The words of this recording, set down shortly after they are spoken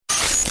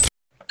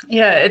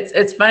Yeah,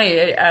 it's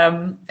funny,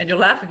 and you'll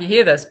laugh if you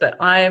hear this, but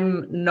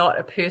I'm not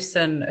a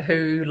person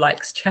who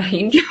likes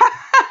change.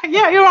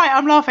 Yeah, you're right.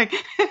 I'm laughing.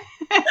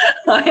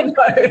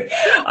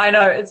 I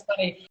know, it's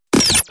funny.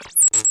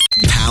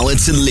 Power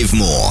to Live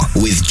More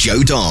with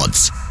Jo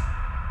Dodds.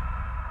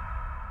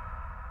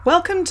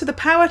 Welcome to the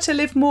Power to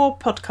Live More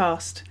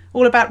podcast,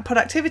 all about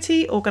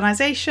productivity,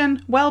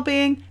 organisation,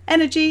 well-being,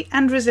 energy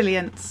and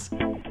resilience.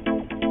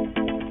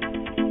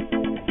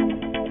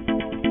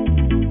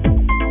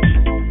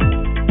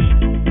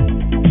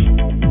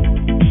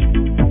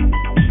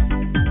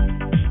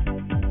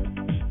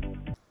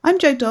 I'm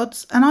Jo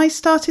Dodds, and I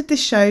started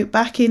this show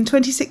back in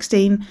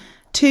 2016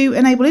 to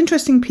enable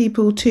interesting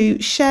people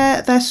to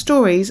share their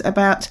stories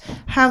about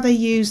how they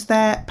use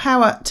their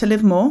power to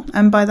live more.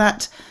 And by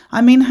that,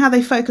 I mean how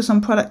they focus on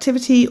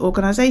productivity,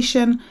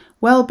 organisation,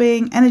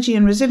 well-being, energy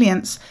and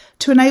resilience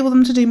to enable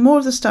them to do more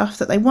of the stuff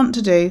that they want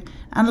to do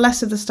and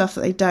less of the stuff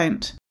that they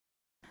don't.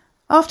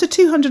 After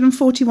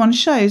 241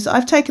 shows,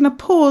 I've taken a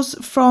pause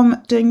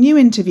from doing new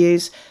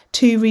interviews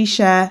to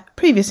reshare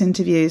previous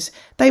interviews.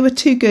 They were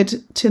too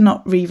good to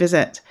not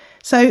revisit.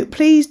 So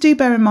please do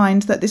bear in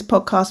mind that this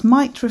podcast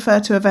might refer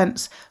to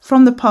events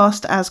from the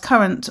past as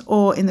current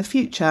or in the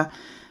future.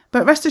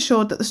 But rest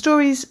assured that the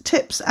stories,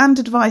 tips and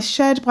advice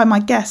shared by my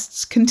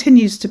guests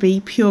continues to be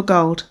pure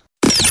gold.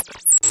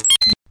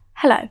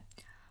 Hello,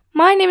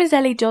 my name is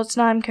Ellie Dodds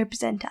and I'm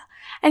co-presenter.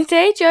 And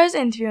today Jo is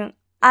interviewing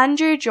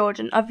Andrea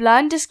Jordan of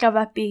Learn,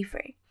 Discover, Be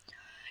Free.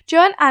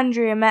 Jo and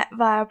Andrea met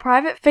via a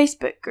private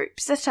Facebook group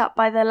set up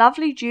by the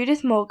lovely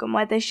Judith Morgan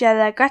where they share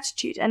their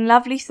gratitude and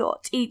lovely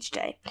thoughts each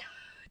day.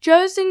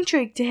 Jo is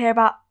intrigued to hear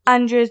about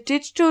Andrea's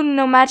digital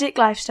nomadic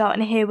lifestyle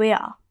and here we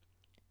are.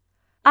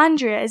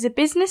 Andrea is a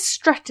business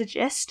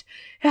strategist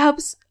who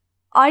helps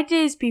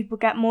ideas people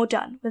get more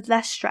done with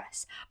less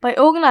stress by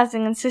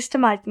organising and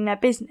systemizing their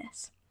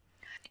business.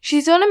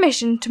 She's on a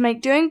mission to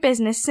make doing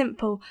business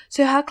simple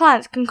so her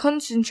clients can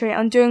concentrate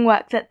on doing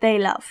work that they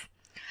love.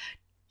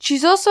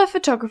 She's also a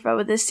photographer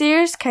with a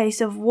serious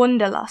case of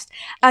wanderlust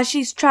as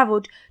she's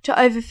travelled to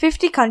over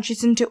 50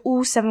 countries and to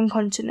all 7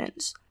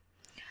 continents.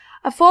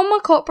 A former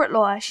corporate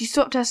lawyer, she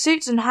swapped her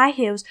suits and high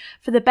heels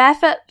for the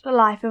barefoot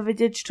life of a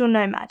digital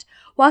nomad,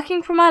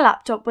 working from her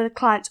laptop with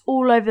clients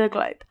all over the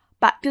globe.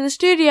 Back to the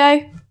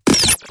studio.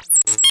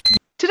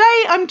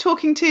 Today I'm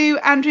talking to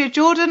Andrea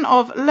Jordan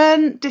of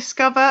Learn,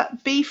 Discover,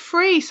 Be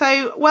Free.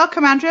 So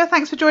welcome, Andrea.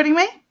 Thanks for joining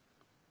me.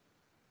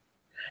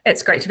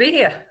 It's great to be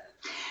here.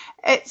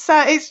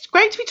 It's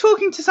great to be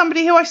talking to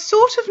somebody who I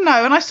sort of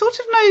know, and I sort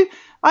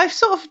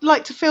of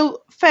like to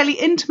feel fairly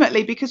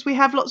intimately because we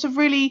have lots of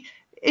really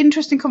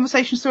interesting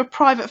conversations through a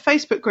private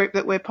Facebook group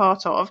that we're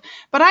part of.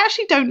 But I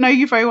actually don't know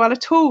you very well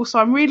at all, so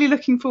I'm really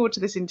looking forward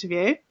to this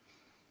interview.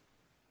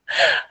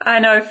 I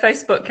know,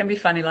 Facebook can be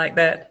funny like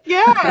that.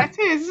 Yeah, it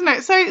is, isn't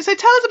it? So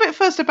tell us a bit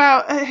first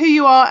about who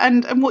you are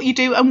and what you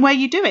do and where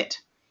you do it.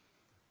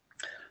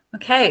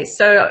 Okay,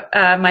 so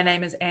my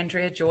name is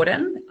Andrea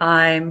Jordan.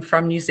 I'm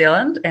from New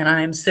Zealand and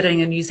I'm sitting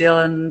in New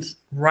Zealand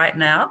right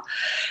now.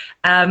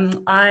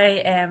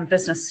 I am a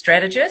business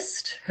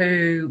strategist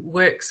who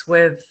works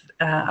with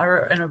in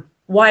a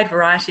wide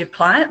variety of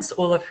clients,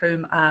 all of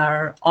whom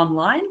are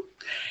online.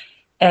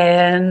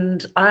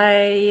 And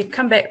I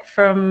come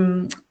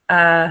from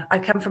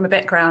a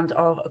background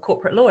of a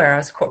corporate lawyer. I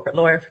was a corporate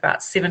lawyer for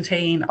about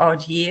 17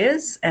 odd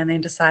years and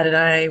then decided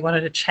I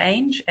wanted to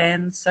change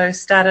and so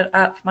started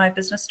up my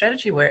business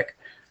strategy work.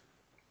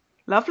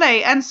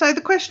 Lovely. And so the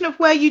question of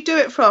where you do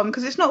it from,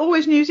 because it's not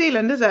always New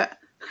Zealand, is it?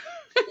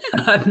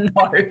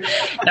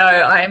 No,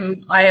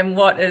 I am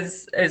what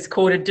is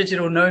called a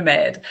digital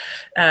nomad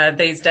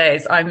these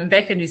days. I'm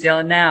back in New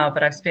Zealand now,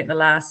 but I've spent the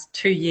last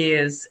 2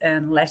 years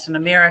in Latin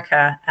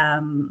America,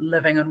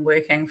 living and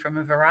working from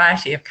a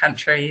variety of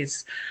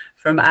countries,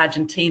 from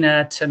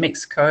Argentina to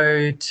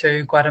Mexico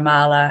to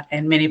Guatemala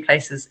and many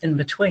places in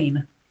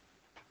between.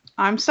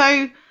 I'm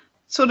so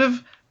sort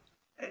of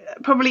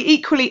probably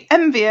equally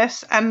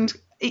envious and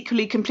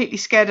equally completely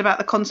scared about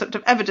the concept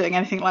of ever doing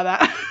anything like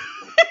that.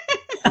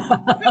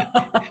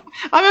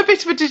 I'm a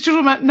bit of a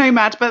digital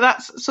nomad, but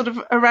that's sort of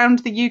around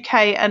the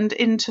UK and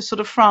into sort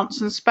of France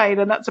and Spain,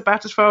 and that's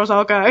about as far as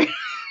I'll go.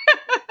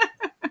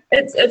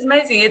 It's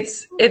amazing.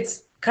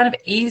 It's kind of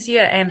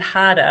easier and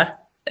harder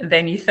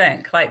than you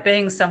think. Like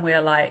being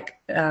somewhere like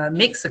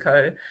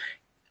Mexico,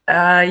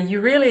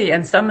 you really,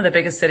 in some of the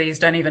bigger cities,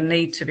 don't even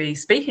need to be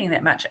speaking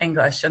that much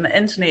English, and the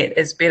internet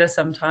is better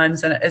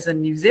sometimes than it is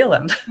in New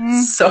Zealand.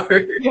 So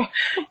yeah.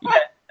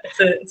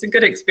 It's a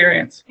good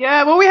experience.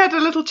 Yeah, well, we had a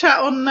little chat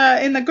on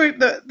in the group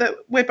that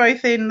we're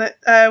both in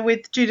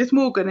with Judith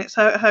Morgan. It's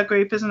her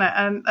group, isn't it?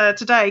 And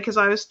today, because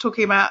I was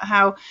talking about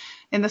how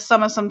in the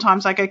summer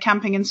sometimes I go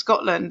camping in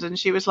Scotland, and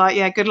she was like,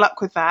 "Yeah, good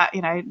luck with that.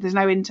 You know, there's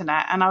no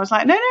internet." And I was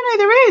like, "No,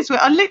 there is.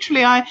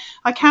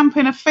 I camp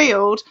in a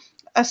field,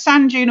 a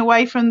sand dune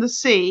away from the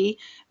sea."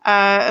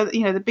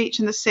 The beach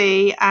and the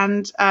sea,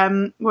 and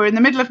we're in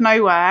the middle of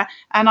nowhere,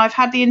 and I've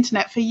had the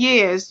internet for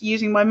years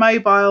using my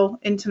mobile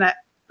internet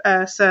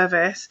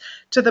service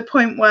to the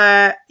point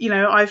where,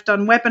 I've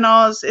done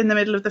webinars in the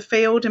middle of the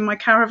field in my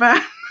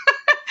caravan.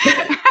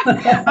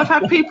 I've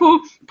had people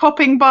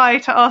popping by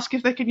to ask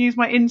if they can use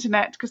my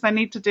internet because they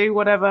need to do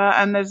whatever,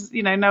 and there's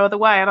no other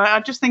way. And I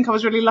just think I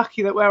was really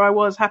lucky that where I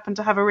was happened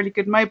to have a really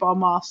good mobile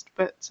mast.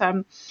 But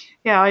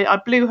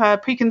I blew her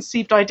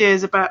preconceived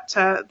ideas about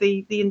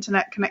the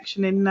internet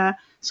connection in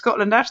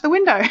Scotland out of the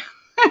window.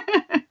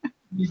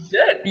 You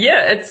did,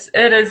 yeah.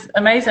 It is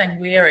amazing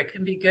where it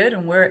can be good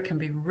and where it can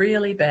be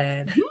really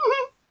bad.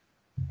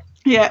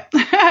 Yeah.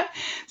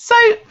 So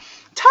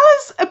tell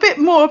us a bit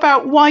more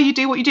about why you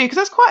do what you do, because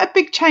that's quite a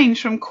big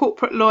change from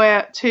corporate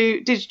lawyer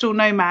to digital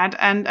nomad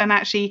and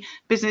actually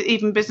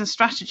business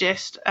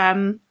strategist.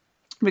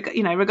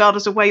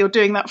 Regardless of where you're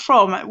doing that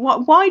from.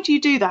 Why do you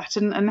do that,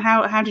 and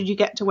how did you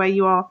get to where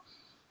you are?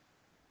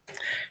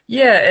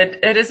 Yeah,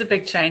 it is a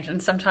big change,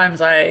 and sometimes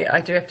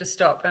I do have to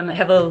stop and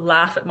have a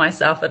laugh at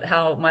myself at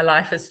how my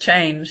life has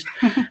changed.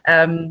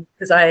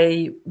 Because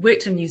I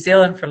worked in New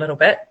Zealand for a little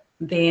bit,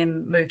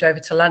 then moved over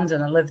to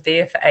London and lived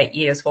there for 8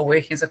 years while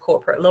working as a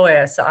corporate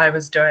lawyer. So I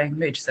was doing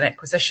mergers and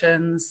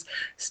acquisitions,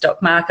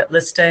 stock market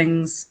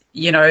listings,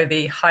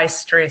 the high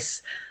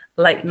stress,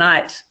 late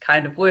night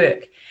kind of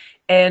work.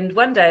 And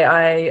one day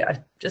I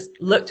just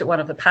looked at one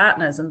of the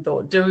partners and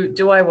thought,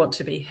 do I want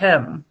to be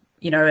him,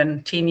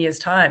 in 10 years'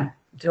 time?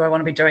 Do I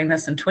want to be doing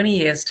this in 20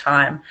 years'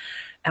 time?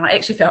 And I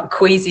actually felt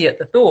queasy at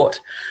the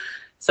thought.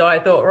 So I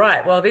thought,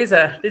 right, well, there's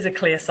a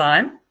clear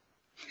sign.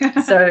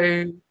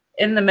 So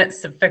in the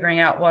midst of figuring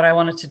out what I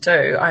wanted to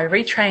do, I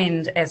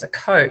retrained as a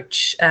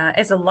coach,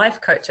 as a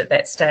life coach at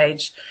that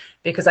stage,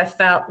 because I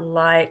felt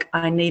like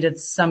I needed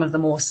some of the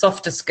more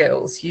softer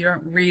skills. You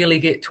don't really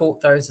get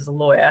taught those as a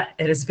lawyer.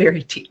 It is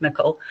very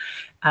technical.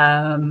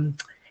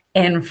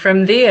 And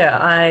from there,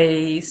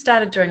 I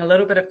started doing a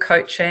little bit of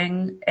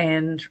coaching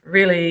and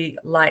really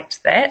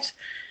liked that.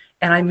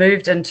 And I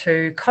moved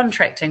into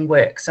contracting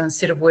work. So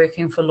instead of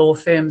working for law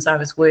firms, I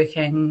was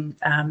working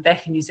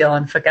back in New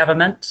Zealand for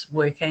government,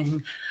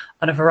 working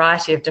on a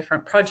variety of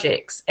different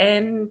projects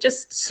and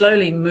just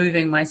slowly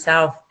moving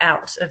myself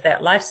out of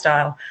that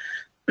lifestyle.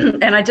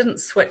 And I didn't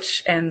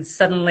switch and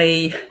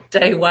suddenly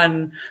day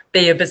one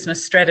be a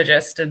business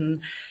strategist.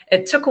 And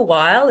it took a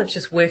while of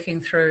just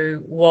working through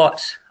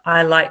what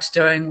I liked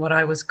doing, what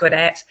I was good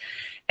at.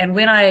 And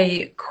when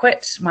I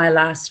quit my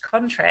last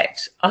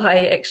contract,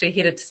 I actually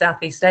headed to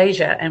Southeast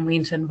Asia and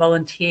went and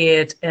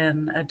volunteered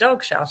in a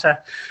dog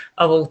shelter,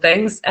 of all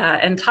things,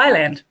 in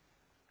Thailand.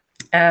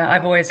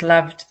 I've always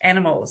loved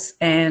animals,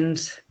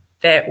 and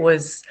that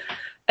was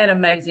an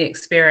amazing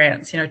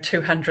experience,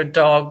 200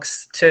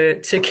 dogs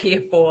to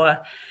care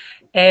for.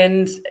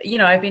 And,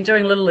 I've been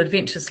doing little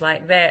adventures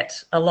like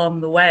that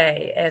along the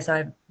way as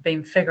I've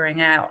been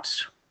figuring out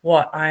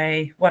what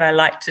I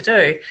like to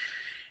do.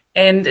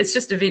 And it's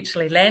just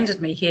eventually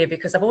landed me here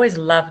because I've always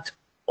loved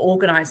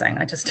organizing.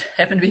 I just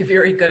happen to be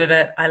very good at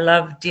it. I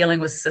love dealing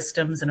with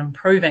systems and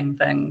improving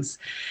things.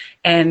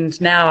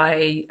 And now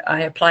I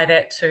apply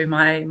that to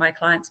my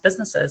clients'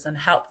 businesses and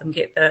help them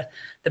get the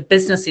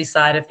businessy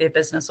side of their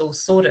business all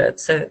sorted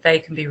so that they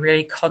can be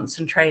really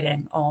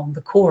concentrating on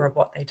the core of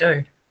what they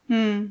do.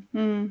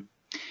 Mm-hmm.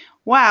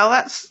 Wow,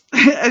 that's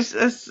as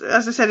I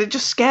said, it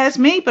just scares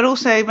me, but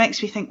also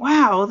makes me think,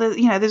 wow,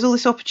 there's all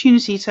this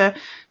opportunity to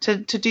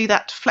do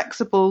that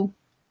flexible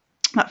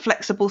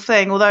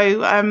thing.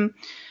 Although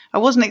I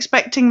wasn't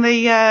expecting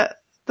the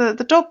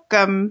dog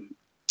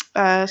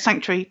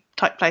sanctuary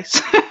type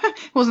place.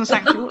 It wasn't a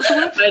sanctuary. What's the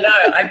word? I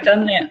know. I've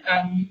done that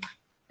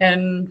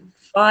in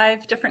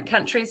 5 different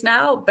countries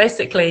now.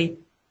 Basically,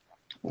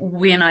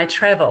 when I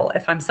travel,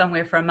 if I'm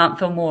somewhere for a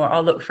month or more,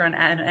 I'll look for an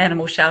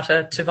animal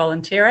shelter to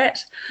volunteer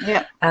at.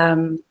 Yeah.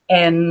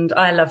 And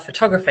I love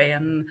photography,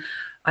 and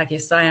I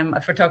guess I am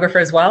a photographer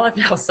as well. I've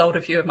now sold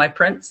a few of my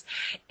prints.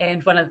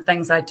 And one of the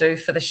things I do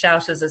for the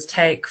shelters is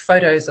take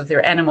photos of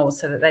their animals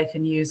so that they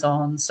can use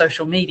on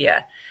social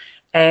media.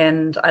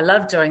 And I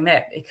love doing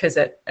that because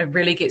it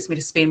really gets me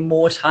to spend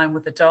more time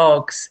with the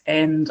dogs,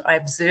 and I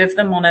observe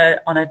them on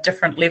a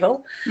different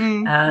level.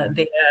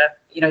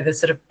 The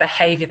sort of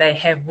behavior they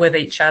have with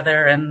each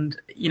other, and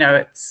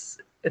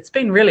it's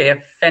been really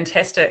a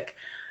fantastic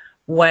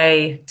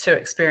way to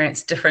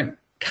experience different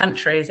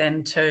countries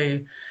and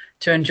to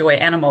enjoy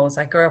animals.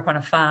 I grew up on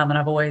a farm, and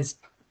I've always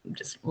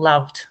just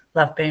loved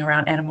being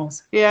around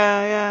animals.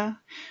 Yeah.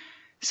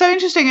 So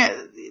interesting.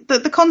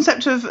 The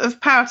concept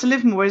of Power to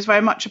Live More is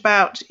very much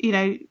about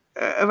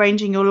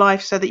arranging your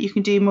life so that you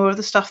can do more of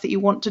the stuff that you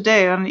want to do,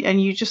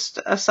 and you just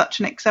are such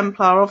an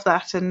exemplar of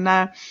that. And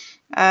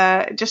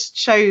it just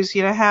shows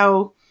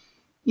how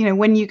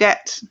when you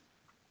get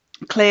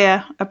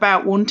clear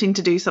about wanting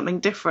to do something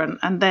different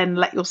and then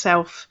let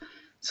yourself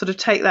sort of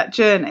take that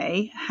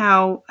journey,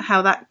 how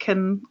that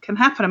can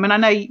happen. I mean, I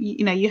know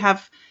you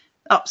have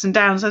ups and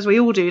downs, as we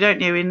all do,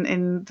 don't you,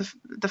 in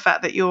the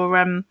fact that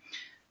you're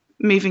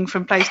moving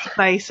from place to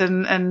place,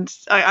 and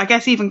I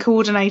guess even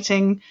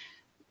coordinating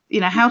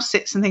house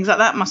sits and things like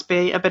that must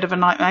be a bit of a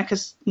nightmare,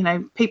 because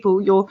the people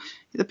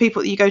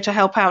that you go to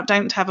help out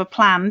don't have a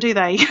plan, do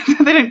they?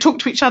 They don't talk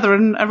to each other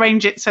and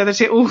arrange it so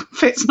that it all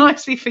fits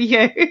nicely for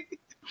you.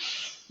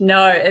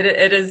 No,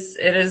 it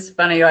is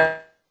funny. I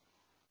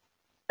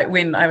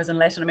when I was in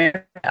Latin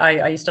America,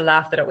 I used to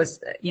laugh that it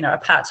was, a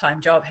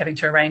part-time job having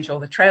to arrange all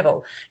the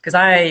travel, because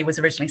I was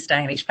originally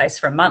staying at each place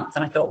for a month,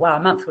 and I thought, wow, a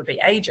month would be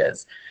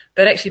ages.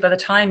 But actually, by the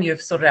time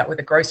you've sorted out where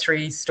the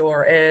grocery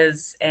store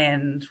is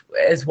and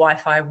is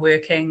Wi-Fi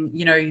working,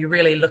 you're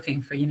really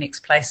looking for your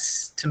next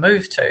place to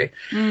move to.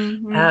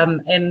 Mm-hmm.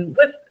 And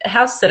with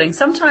house sitting,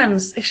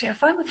 sometimes, actually, I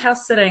find with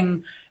house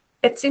sitting,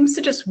 it seems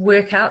to just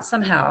work out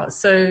somehow.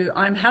 So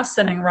I'm house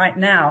sitting right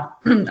now.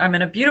 I'm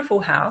in a beautiful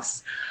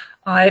house.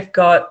 I've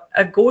got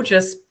a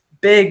gorgeous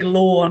big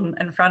lawn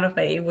in front of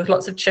me with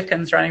lots of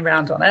chickens running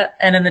around on it.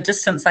 And in the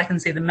distance, I can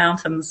see the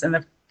mountains and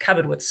they're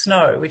covered with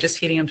snow. We're just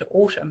heading into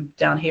autumn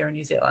down here in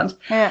New Zealand.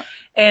 Yeah.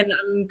 And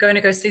I'm going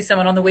to go see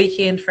someone on the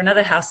weekend for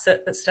another house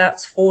sit that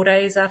starts 4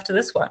 days after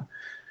this one.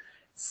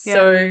 Yeah.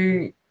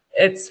 So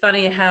it's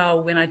funny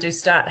how when I do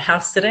start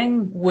house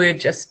sitting, word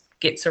just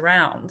gets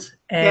around,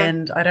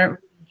 and I don't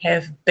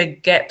have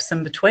big gaps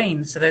in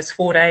between. So those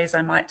 4 days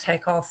I might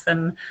take off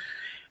and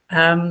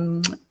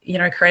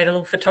create a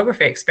little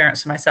photography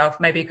experience for myself,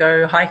 maybe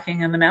go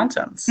hiking in the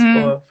mountains for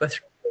 3 or 4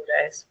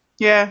 days.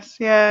 Yes,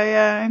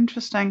 yeah,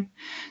 interesting.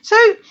 So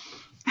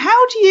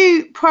how do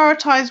you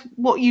prioritize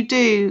what you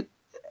do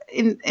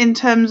in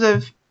terms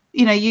of,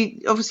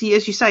 you obviously,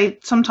 as you say,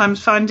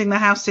 sometimes finding the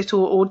house sit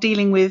or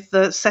dealing with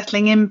the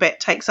settling in bit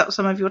takes up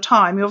some of your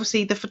time.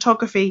 Obviously, the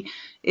photography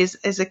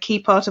is a key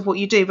part of what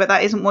you do, but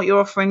that isn't what you're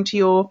offering to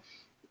your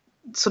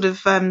sort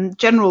of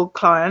general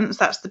clients.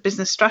 That's the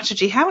business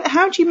strategy.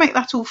 How do you make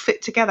that all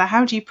fit together?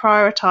 How do you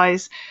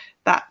prioritize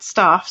that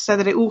stuff so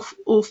that it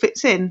all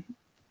fits in?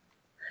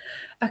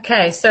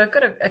 Okay, so I've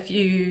got a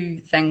few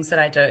things that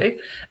I do.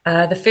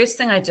 The first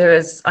thing I do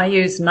is I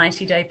use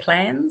 90-day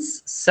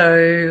plans.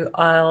 So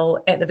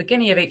I'll, at the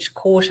beginning of each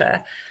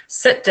quarter,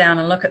 sit down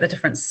and look at the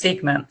different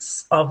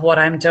segments of what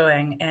I'm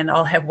doing, and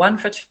I'll have one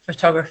for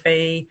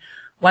photography,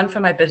 one for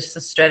my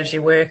business strategy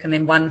work, and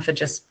then one for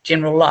just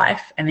general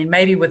life. And then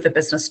maybe with the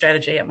business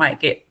strategy, it might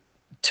get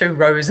 2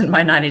 rows in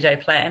my 90-day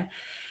plan.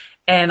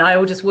 And I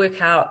will just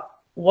work out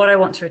what I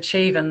want to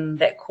achieve in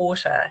that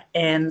quarter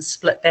and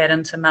split that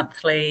into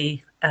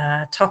monthly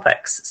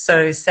topics.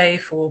 So say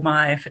for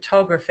my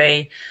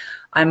photography,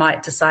 I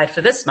might decide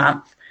for this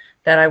month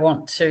that I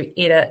want to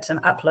edit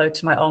and upload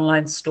to my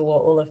online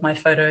store all of my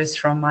photos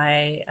from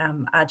my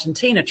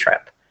Argentina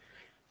trip.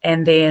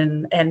 And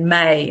then in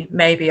May,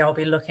 maybe I'll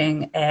be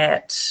looking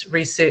at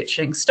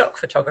researching stock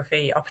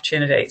photography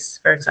opportunities,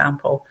 for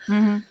example.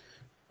 Mm-hmm.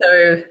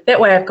 So that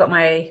way I've got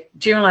my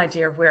general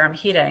idea of where I'm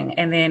heading,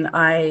 and then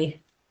I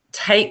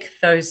take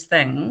those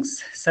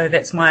things. So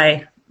that's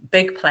my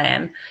big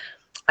plan.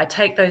 I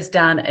take those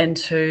down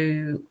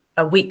into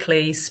a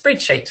weekly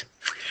spreadsheet.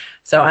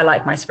 So I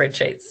like my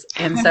spreadsheets.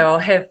 And so I'll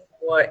have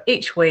for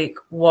each week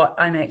what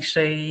I'm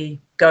actually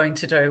going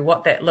to do,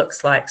 what that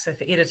looks like. So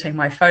for editing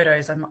my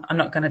photos, I'm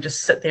not going to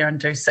just sit there and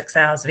do 6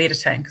 hours of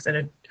editing, because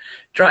it'd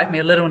drive me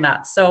a little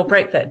nuts. So I'll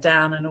break that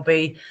down, and it'll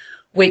be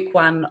week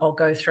 1, I'll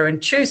go through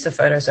and choose the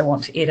photos I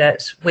want to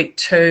edit. Week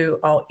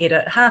 2, I'll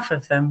edit half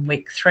of them.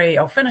 Week 3,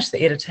 I'll finish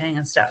the editing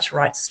and start to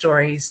write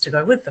stories to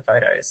go with the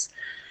photos.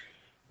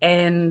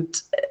 And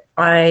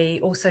I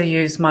also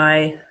use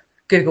my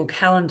Google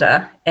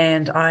Calendar,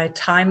 and I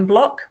time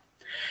block.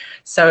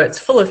 So it's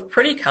full of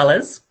pretty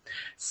colors.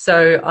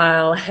 So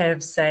I'll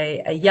have,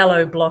 say, a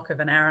yellow block of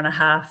an hour and a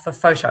half for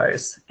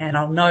photos, and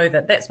I'll know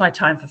that that's my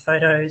time for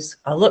photos.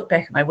 I'll look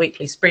back at my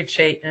weekly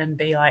spreadsheet and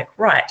be like,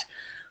 right,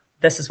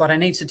 this is what I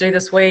need to do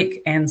this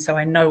week. And so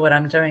I know what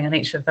I'm doing in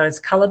each of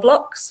those color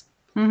blocks.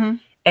 Mm-hmm.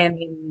 And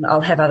then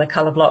I'll have other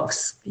color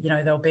blocks,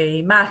 there'll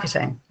be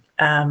marketing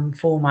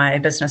for my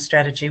business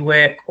strategy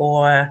work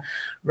or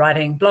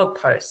writing blog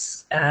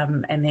posts.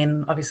 And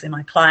then obviously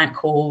my client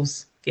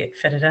calls get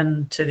fitted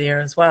into there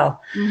as well.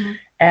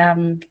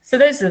 Mm-hmm. So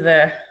those are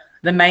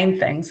the main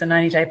things: the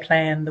 90-day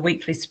plan, the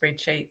weekly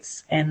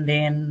spreadsheets, and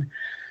then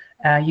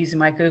using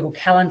my Google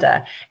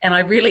Calendar. And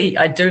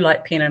I do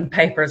like pen and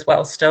paper as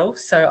well still.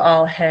 So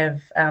I'll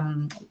have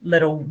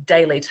little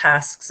daily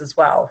tasks as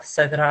well,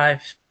 so that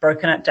I've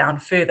broken it down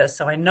further.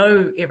 So I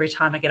know every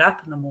time I get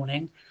up in the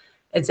morning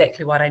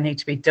exactly what I need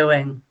to be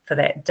doing for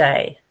that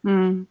day.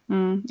 In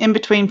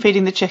between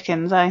feeding the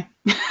chickens, eh?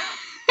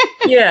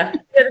 Yeah,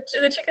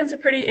 the chickens are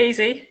pretty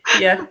easy.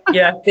 Yeah,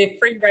 they're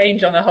free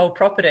range on the whole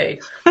property.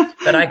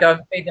 But I go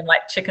and feed them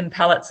like chicken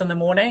pellets in the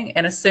morning,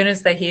 and as soon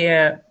as they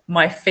hear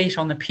my feet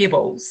on the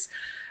pebbles,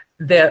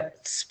 they're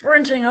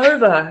sprinting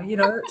over.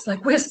 It's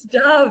like, we're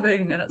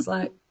starving, and it's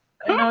like,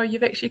 I know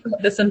you've actually got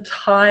this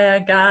entire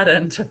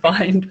garden to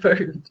find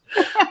food.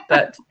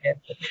 But yeah,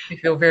 it makes me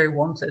feel very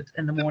wanted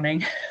in the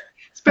morning.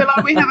 It's a bit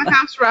like we have a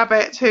house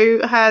rabbit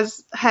who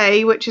has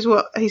hay, which is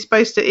what he's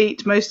supposed to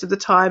eat most of the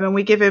time, and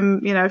we give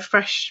him,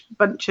 fresh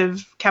bunch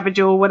of cabbage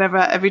or whatever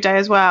every day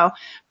as well.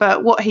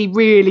 But what he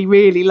really,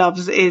 really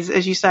loves is,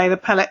 as you say, the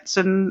pellets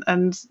and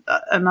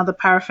other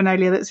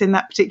paraphernalia that's in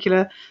that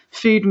particular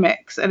food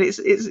mix. And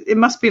it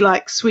must be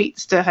like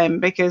sweets to him,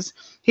 because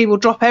he will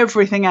drop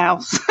everything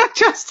else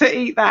just to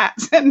eat that,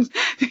 and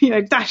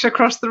dash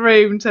across the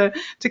room to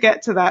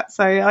get to that.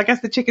 So I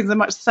guess the chickens are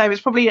much the same.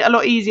 It's probably a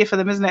lot easier for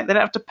them, isn't it? They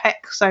don't have to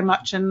peck so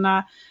much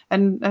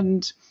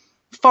and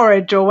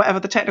forage, or whatever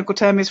the technical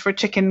term is for a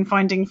chicken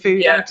finding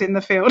food out in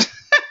the field.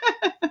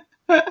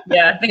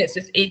 Yeah, I think it's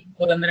just easy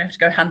for them. They don't have to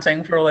go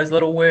hunting for all those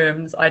little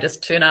worms. I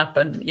just turn up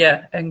and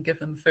give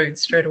them food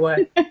straight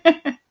away.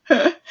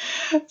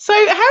 So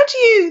how do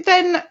you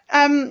then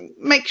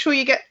make sure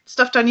you get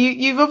stuff done?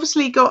 You've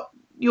obviously got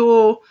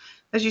your,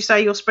 as you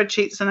say, your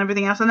spreadsheets and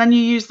everything else, and then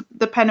you use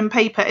the pen and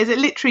paper. Is it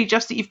literally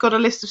just that you've got a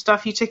list of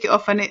stuff, you tick it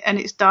off, and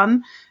it's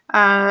done?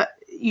 Do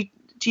you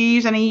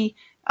use any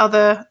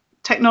other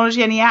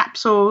technology, any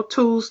apps or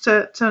tools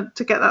to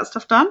get that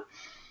stuff done?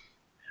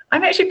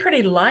 I'm actually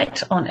pretty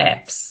light on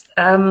apps.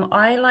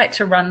 I like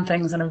to run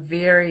things in a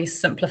very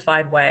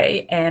simplified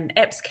way, and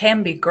apps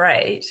can be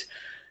great,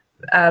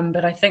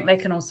 but I think they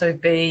can also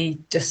be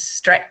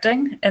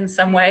distracting in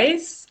some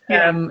ways.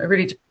 It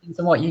really depends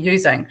on what you're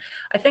using.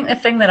 I think the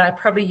thing that I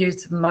probably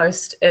use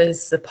most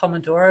is the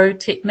Pomodoro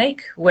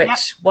technique,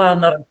 which, while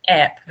not an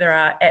app, there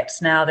are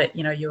apps now that,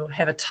 you'll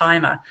have a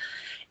timer.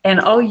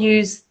 And I'll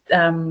use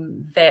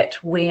that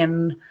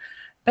when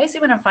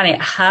I'm finding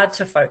it hard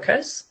to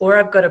focus, or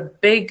I've got a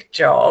big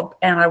job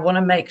and I want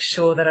to make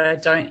sure that I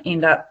don't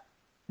end up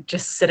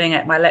just sitting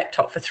at my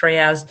laptop for 3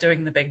 hours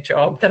doing the big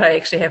job, that I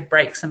actually have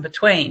breaks in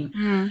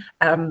between.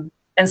 And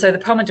so the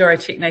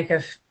Pomodoro technique,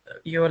 if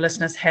your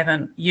listeners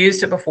haven't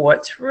used it before,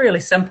 it's really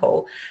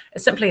simple.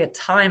 It's simply a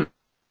timer,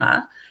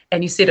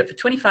 and you set it for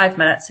 25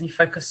 minutes and you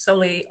focus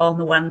solely on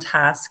the one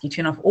task. You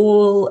turn off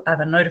all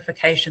other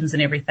notifications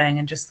and everything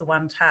and just the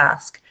one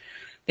task.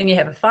 Then you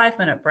have a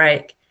 5-minute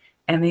break,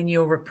 and then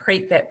you'll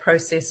repeat that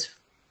process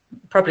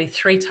probably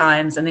 3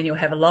 times, and then you'll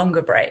have a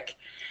longer break.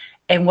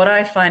 And what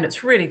I find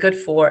it's really good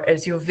for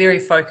is you're very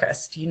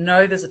focused.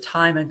 There's a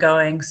timer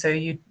going, so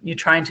you're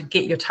trying to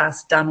get your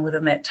task done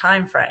within that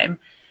time frame.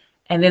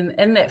 And then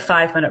in that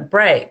 5-minute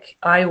break,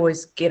 I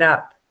always get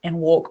up and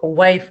walk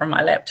away from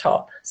my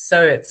laptop.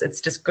 So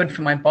it's just good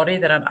for my body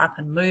that I'm up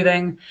and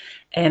moving,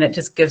 and it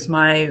just gives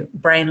my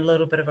brain a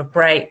little bit of a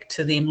break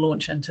to then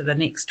launch into the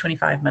next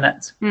 25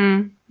 minutes.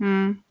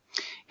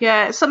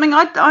 Yeah, it's something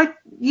I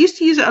used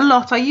to use it a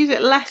lot. I use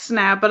it less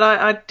now, but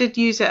I did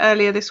use it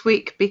earlier this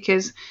week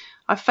because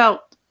I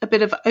felt a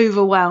bit of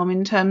overwhelm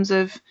in terms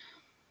of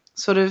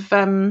sort of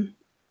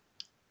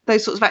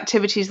those sorts of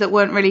activities that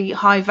weren't really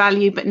high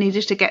value but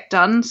needed to get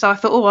done. So I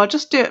thought, I'll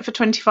just do it for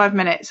 25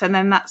 minutes, and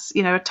then that's,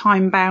 a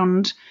time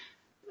bound,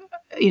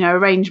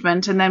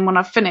 arrangement. And then when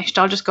I've finished,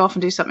 I'll just go off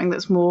and do something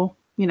that's more,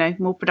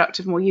 more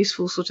productive, more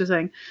useful sort of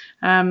thing.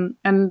 And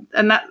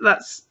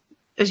that's,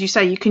 as you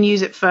say, you can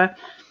use it for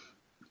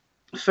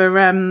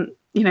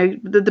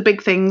the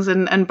big things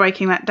and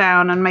breaking that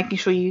down and making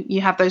sure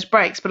you have those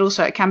breaks, but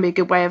also it can be a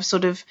good way of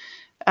sort of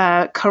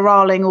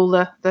corralling all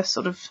the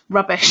sort of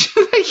rubbish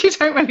that you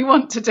don't really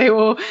want to do,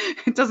 or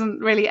it doesn't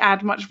really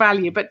add much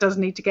value but does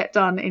need to get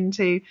done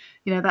into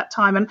that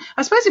time. And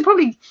I suppose it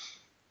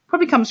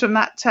probably comes from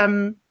that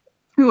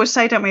we always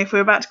say, don't we, if we're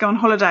about to go on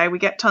holiday, we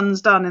get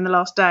tons done in the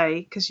last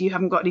day because you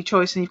haven't got any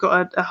choice and you've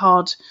got a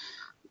hard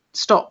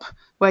stop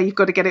where you've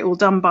got to get it all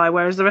done by,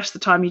 whereas the rest of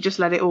the time you just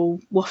let it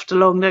all waft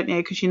along, don't you,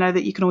 because you know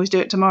that you can always do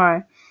it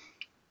tomorrow.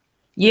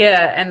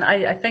 Yeah, and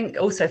I think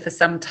also for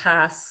some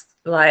tasks,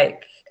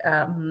 like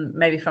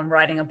maybe if I'm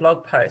writing a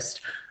blog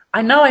post,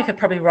 I know I could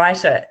probably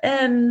write it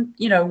in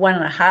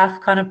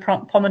 1.5 kind of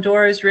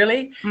Pomodoros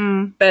really.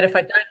 But if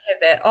I don't have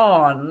that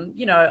on,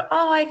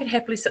 I could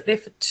happily sit there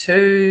for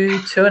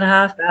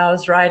 2.5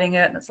 hours writing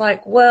it. And it's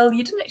like, well,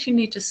 you didn't actually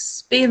need to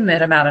spend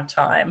that amount of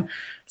time.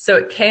 So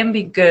it can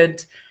be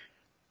good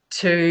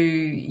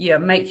to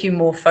make you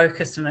more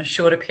focused in a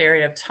shorter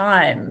period of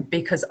time,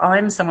 because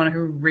I'm someone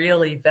who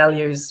really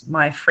values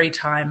my free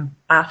time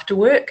after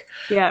work.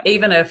 Yeah.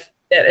 Even if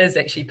that is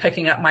actually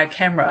picking up my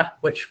camera,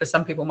 which for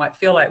some people might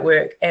feel like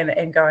work,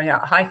 and going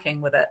out hiking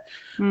with it.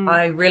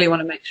 I really want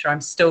to make sure I'm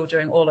still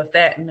doing all of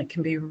that. And it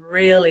can be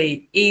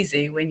really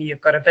easy when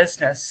you've got a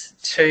business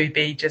to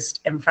be just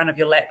in front of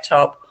your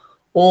laptop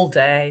all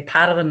day,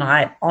 part of the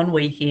night, on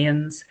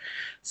weekends.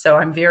 So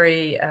I'm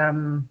very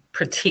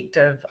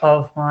protective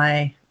of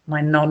my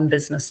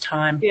non-business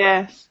time.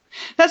 Yes.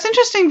 That's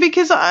interesting,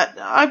 because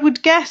I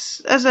would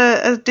guess as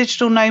a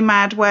digital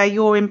nomad, where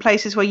you're in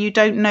places where you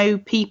don't know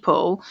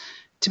people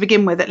to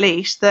begin with, at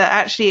least, that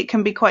actually it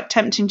can be quite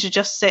tempting to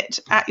just sit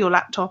at your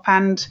laptop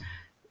and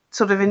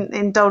sort of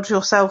indulge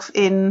yourself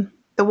in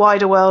the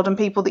wider world and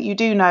people that you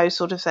do know,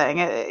 sort of thing.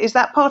 Is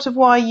that part of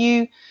why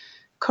you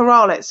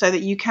corral it, so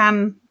that you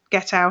can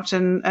get out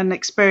and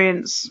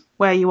experience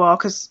where you are?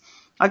 Because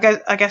I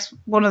guess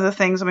one of the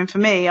things, for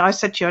me, I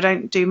said to you, I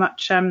don't do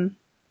much,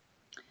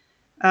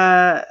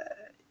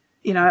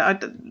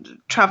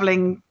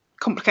 traveling,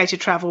 complicated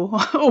travel,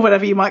 or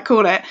whatever you might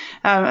call it,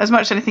 as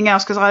much as anything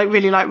else, because I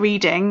really like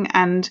reading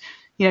and,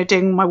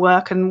 doing my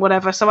work and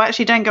whatever. So I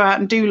actually don't go out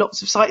and do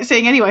lots of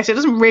sightseeing anyway. So it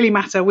doesn't really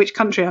matter which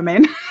country I'm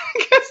in,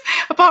 because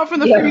apart from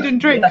the food and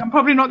drink, I'm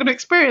probably not going to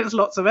experience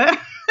lots of it.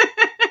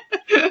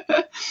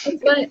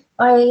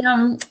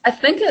 Well, I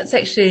think it's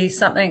actually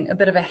a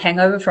bit of a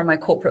hangover from my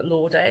corporate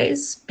law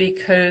days,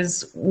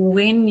 because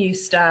when you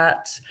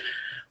start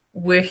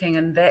working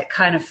in that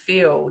kind of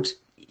field,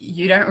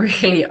 you don't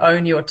really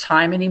own your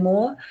time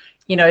anymore.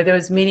 There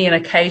was many an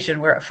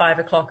occasion where at 5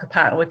 o'clock a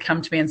partner would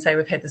come to me and say,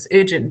 we've had this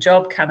urgent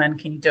job come in,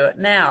 can you do it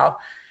now?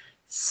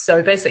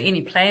 So basically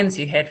any plans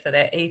you had for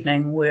that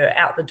evening were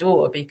out the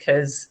door,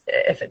 because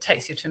if it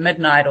takes you to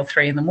midnight or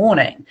 3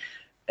 a.m,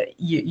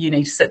 you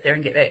need to sit there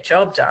and get that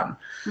job done.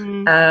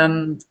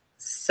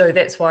 So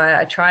that's why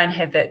I try and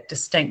have that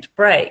distinct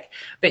break.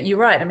 But you're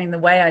right. I mean, the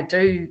way I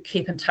do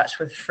keep in touch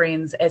with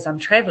friends as I'm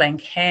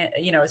traveling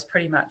is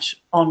pretty much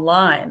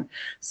online.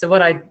 So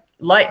what I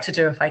like to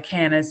do, if I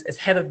can, is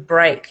have a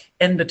break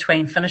in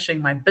between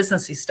finishing my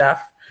businessy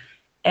stuff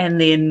and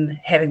then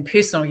having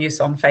personal use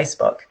on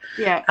Facebook.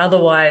 Yeah.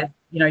 Otherwise,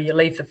 you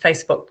leave the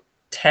Facebook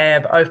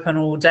tab open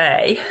all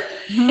day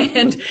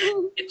and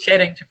you're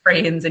chatting to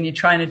friends and you're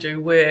trying to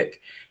do work,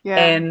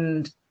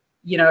 and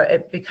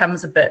it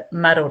becomes a bit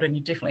muddled and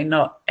you're definitely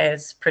not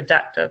as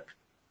productive.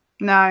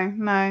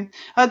 No.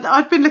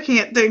 I've been looking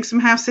at doing some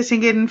house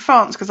sitting in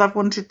France because I've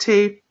wanted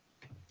to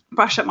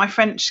brush up my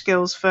French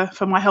skills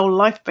for my whole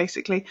life,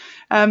 basically.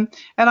 And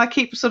I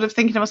keep sort of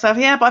thinking to myself,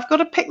 but I've got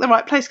to pick the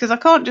right place, because I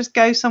can't just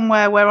go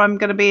somewhere where I'm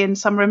going to be in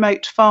some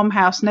remote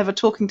farmhouse, never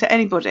talking to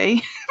anybody,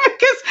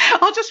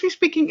 because I'll just be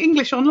speaking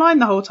English online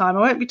the whole time. I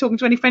won't be talking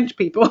to any French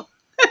people.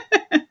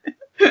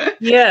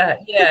 Yeah.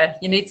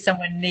 You need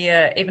someone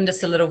near, even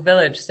just a little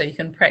village, so you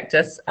can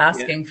practice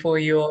asking for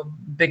your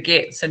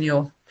baguettes and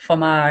your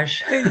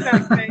fromage.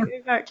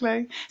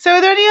 Exactly. So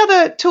are there any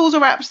other tools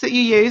or apps that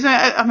you use?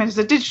 I mean, as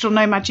a digital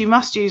nomad, you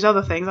must use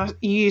other things.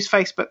 You use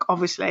Facebook,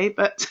 obviously,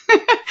 but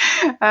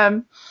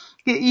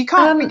you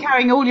can't be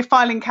carrying all your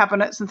filing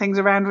cabinets and things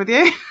around with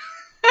you.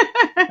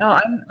 No,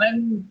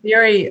 I'm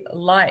very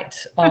light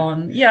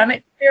on,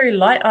 very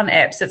light on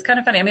apps. It's kind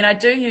of funny. I mean, I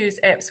do use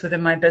apps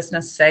within my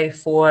business, say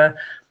for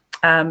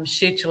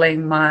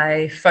scheduling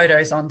my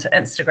photos onto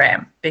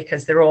Instagram,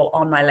 because they're all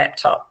on my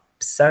laptop.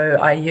 So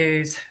I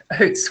use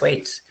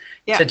Hootsuite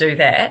to do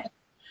that.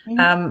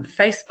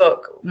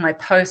 Facebook, my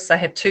posts, I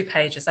have 2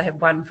 pages. I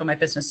have one for my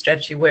business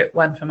strategy work,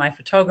 one for my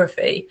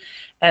photography,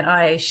 and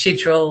I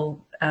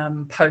schedule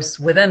posts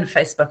within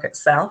Facebook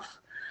itself.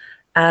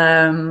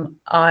 I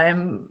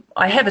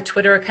have a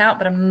Twitter account,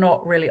 but I'm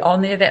not really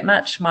on there that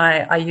much.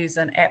 I use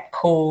an app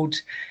called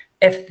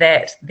If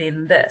That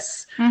Then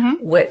This,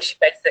 which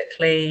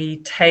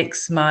basically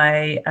takes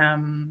my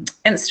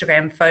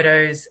Instagram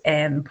photos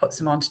and puts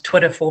them onto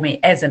Twitter for me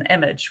as an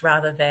image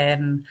rather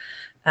than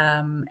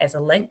as a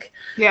link.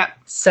 Yeah.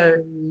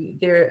 So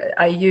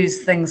I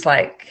use things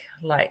like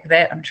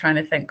that. I'm trying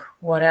to think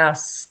what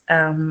else.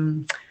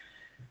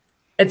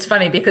 It's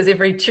funny because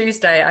every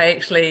Tuesday I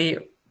actually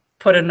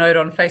put a note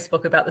on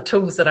Facebook about the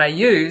tools that I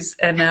use,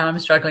 and now I'm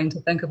struggling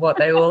to think of what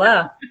they all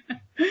are.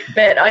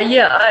 But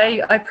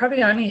I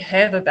probably only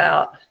have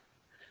about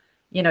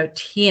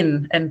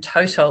 10 in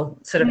total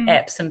sort of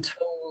apps and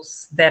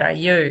tools that I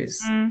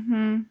use.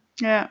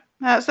 Yeah,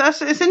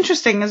 it's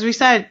interesting, as we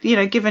said.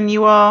 Given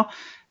you are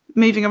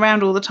moving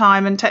around all the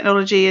time and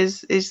technology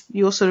is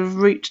your sort of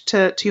route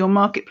to your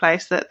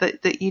marketplace,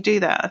 that you do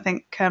that. I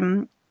think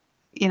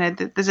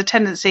there's a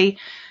tendency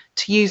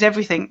to use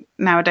everything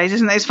nowadays,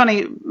 isn't there? It's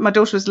funny, my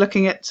daughter was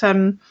looking at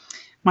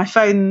my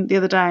phone the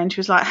other day and she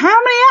was like, how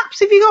many apps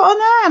have you got on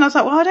there? And I was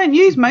like, well, I don't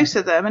use most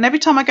of them, and every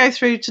time I go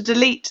through to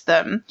delete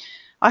them,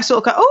 I sort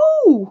of go,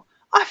 oh,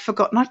 I've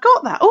forgotten I've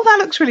got that. Oh, that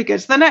looks really good.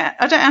 So then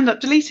I don't end up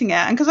deleting it,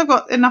 and because I've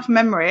got enough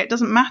memory, it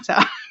doesn't matter.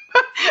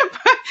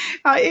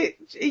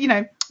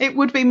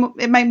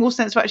 It made more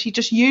sense to actually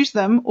just use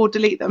them or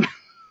delete them.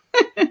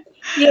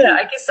 Yeah,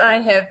 I guess I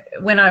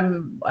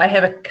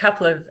have a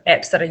couple of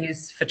apps that I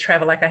use for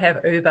travel. Like I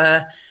have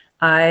Uber,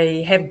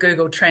 I have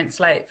Google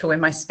Translate for when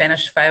my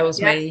Spanish fails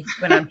me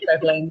when I'm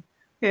traveling,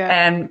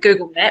 and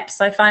Google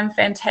Maps I find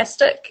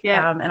fantastic.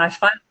 And I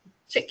find it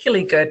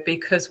particularly good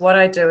because what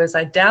I do is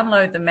I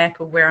download the map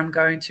of where I'm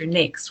going to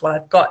next while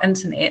I've got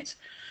internet,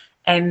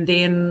 and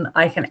then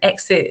I can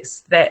access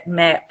that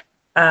map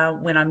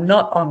when I'm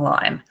not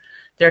online.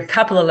 There are a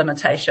couple of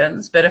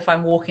limitations, but if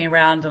I'm walking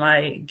around and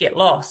I get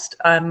lost,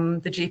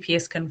 the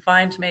GPS can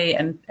find me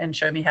and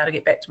show me how to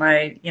get back to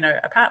my,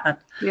 apartment.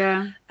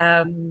 Yeah.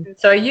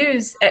 So I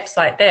use apps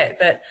like that,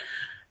 but,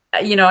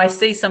 I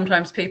see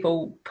sometimes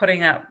people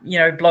putting out,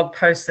 blog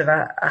posts of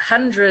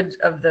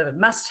 100 of the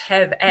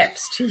must-have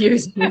apps to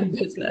use in your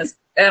business.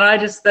 And I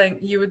just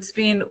think you would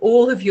spend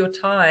all of your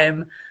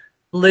time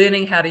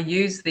learning how to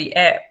use the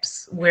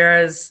apps,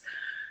 whereas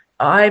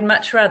I'd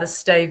much rather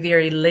stay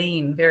very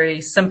lean, very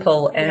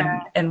simple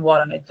in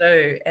what I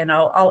do, and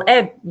I'll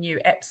add new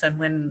apps in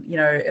when,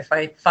 if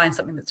I find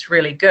something that's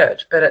really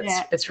good, but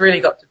it's really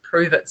got to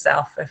prove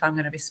itself if I'm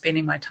going to be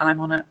spending my time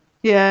on it.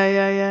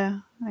 Yeah,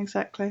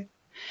 exactly.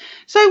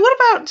 So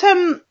what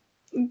about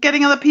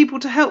getting other people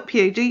to help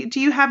you? Do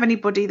you have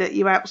anybody that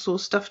you outsource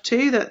stuff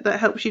to that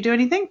helps you do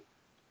anything?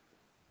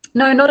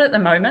 No, not at the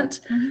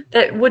moment.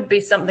 That would be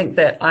something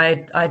that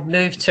I'd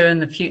move to in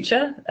the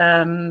future.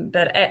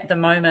 But at the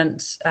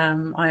moment,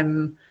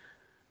 I'm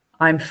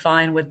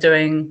fine with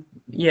doing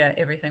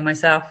everything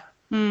myself.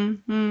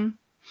 Mm-hmm.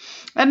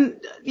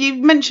 And you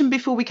mentioned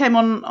before we came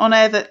on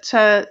air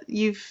that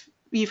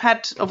you've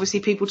had obviously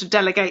people to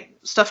delegate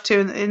stuff to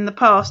in the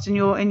past in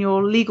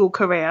your legal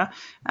career.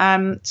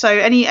 So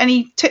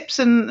any tips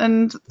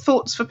and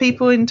thoughts for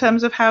people in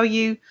terms of how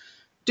you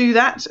do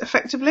that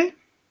effectively?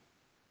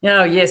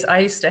 Oh, yes. I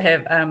used to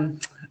have, I'm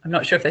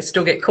not sure if they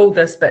still get called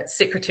this, but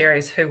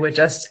secretaries who were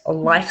just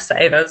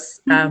lifesavers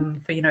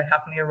for,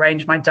 helping me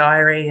arrange my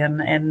diary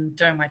and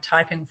doing my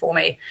typing for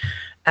me,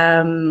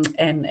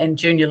 and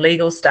junior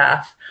legal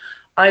staff.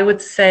 I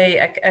would say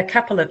a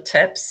couple of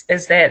tips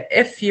is that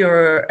if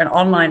you're an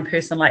online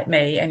person like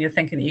me and you're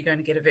thinking that you're going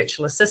to get a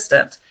virtual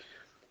assistant,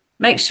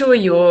 make sure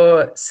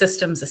your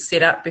systems are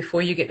set up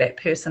before you get that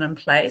person in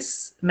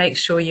place. Make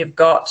sure you've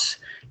got,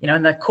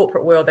 in the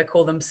corporate world, they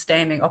call them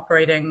standing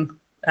operating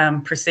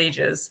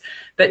procedures,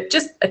 but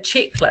just a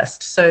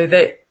checklist so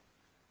that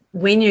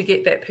when you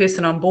get that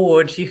person on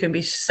board, you can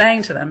be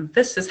saying to them,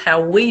 this is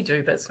how we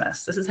do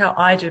business. This is how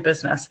I do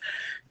business.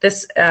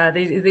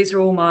 These are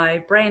all my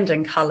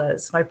branding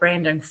colors, my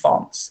branding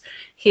fonts.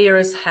 Here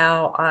is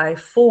how I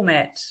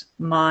format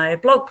my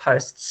blog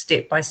posts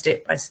step by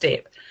step by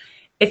step.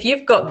 If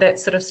you've got that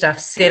sort of stuff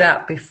set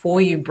up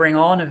before you bring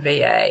on a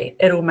VA,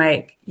 it'll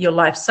make your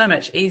life so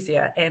much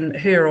easier and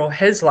her or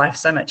his life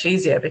so much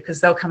easier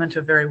because they'll come into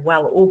a very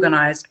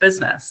well-organized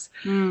business.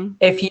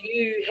 If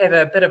you have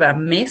a bit of a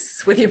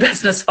mess with your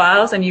business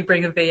files and you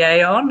bring a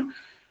VA on,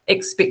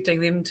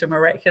 expecting them to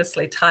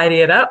miraculously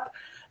tidy it up,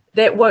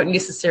 that won't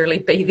necessarily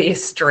be their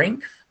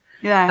strength.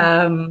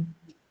 And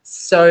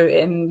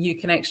you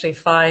can actually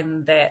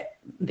find that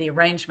the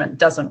arrangement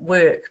doesn't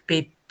work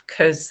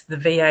because the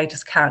VA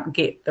just can't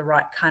get the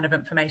right kind of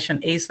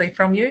information easily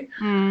from you.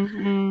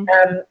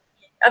 The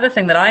other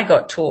thing that I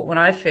got taught when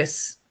I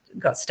first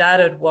got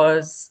started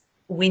was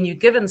when you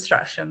give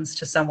instructions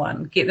to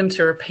someone, get them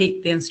to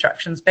repeat the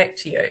instructions back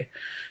to you. And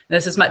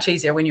this is much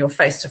easier when you're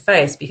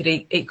face-to-face. You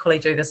could equally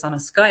do this on a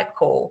Skype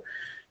call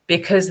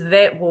because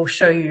that will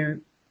show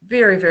you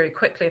very, very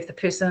quickly if the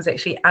person has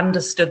actually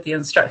understood the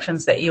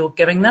instructions that you're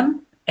giving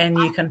them, and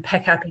you can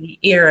pick up any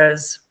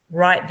errors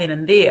right then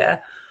and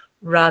there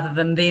rather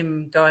than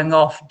them going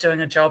off, doing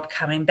a job,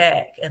 coming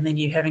back, and then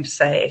you having to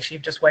say, actually,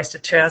 you've just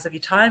wasted 2 hours of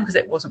your time because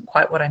it wasn't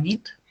quite what I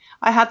meant.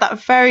 I had that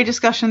very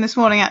discussion this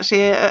morning,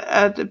 actually.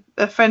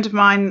 A friend of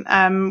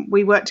mine,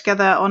 we worked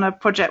together on a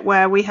project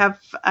where we have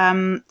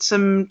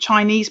some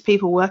Chinese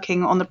people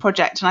working on the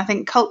project, and I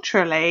think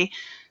culturally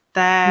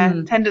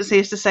their tendency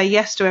is to say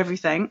yes to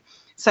everything.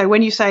 So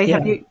when you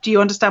say, do you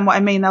understand what I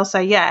mean? They'll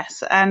say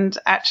yes. And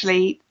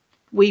actually,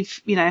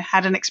 we've,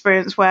 had an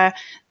experience where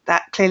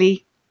that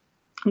clearly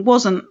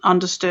wasn't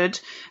understood.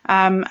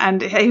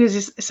 And he was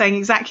just saying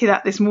exactly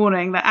that this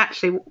morning, that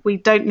actually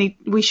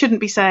we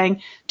shouldn't be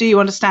saying, do you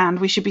understand?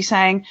 We should be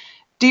saying,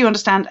 do you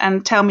understand?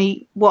 And tell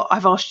me what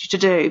I've asked you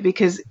to do,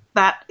 because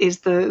that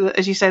is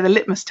as you say, the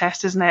litmus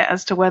test, isn't it?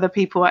 As to whether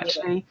people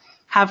actually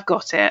have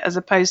got it, as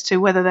opposed to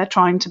whether they're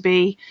trying to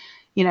be,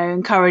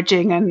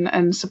 encouraging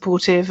and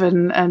supportive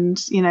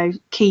and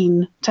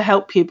keen to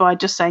help you by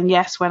just saying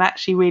yes when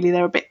actually really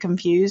they're a bit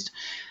confused.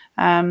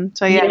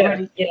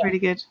 Really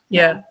good.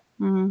 Yeah.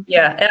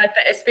 Yeah, and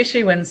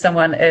especially when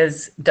someone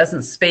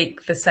doesn't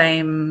speak the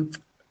same,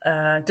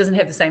 doesn't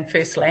have the same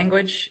first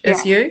language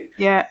as you.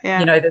 Yeah.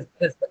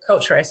 There's the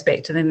culture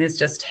aspect, and then there's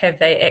just, have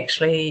they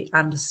actually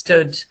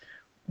understood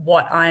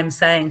what I'm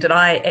saying? Did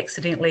I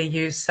accidentally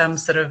use some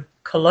sort of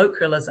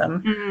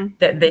colloquialism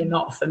that they're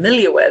not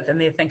familiar with, and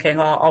they're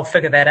thinking, oh, I'll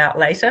figure that out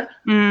later.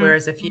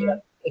 Whereas if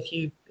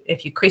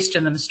you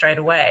question them straight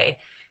away,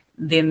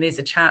 then there's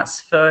a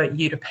chance for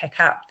you to pick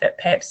up that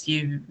perhaps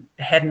you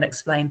hadn't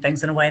explained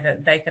things in a way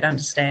that they could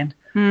understand.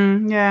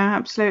 Yeah,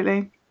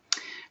 absolutely.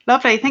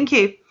 Lovely, thank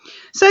you.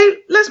 So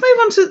let's move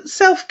on to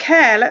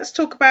self-care. Let's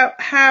talk about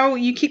how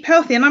you keep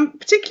healthy. And I'm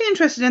particularly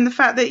interested in the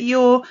fact that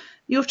you're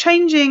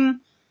changing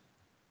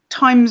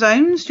time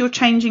zones, you're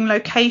changing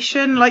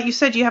location. Like you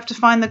said, you have to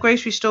find the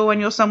grocery store when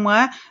you're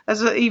somewhere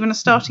as even a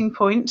starting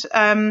point.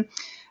 I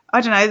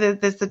don't know,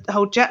 there's the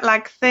whole jet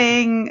lag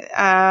thing.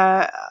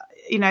 I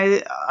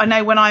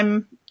know when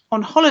I'm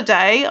on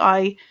holiday,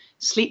 I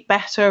sleep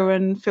better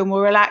and feel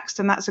more relaxed,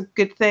 and that's a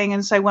good thing.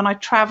 And so when I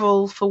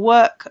travel for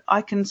work,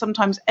 I can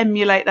sometimes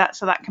emulate that,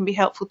 so that can be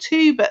helpful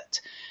too. But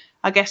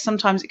I guess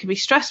sometimes it can be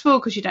stressful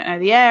because you don't know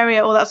the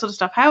area, all that sort of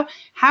stuff.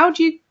 How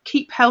do you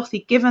keep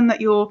healthy given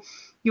that your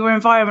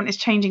environment is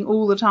changing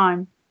all the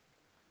time?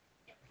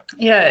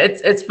 Yeah,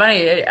 it's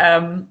funny,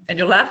 and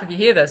you'll laugh if you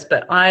hear this,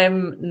 but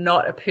I'm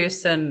not a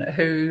person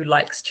who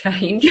likes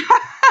change.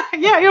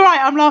 Yeah, you're right.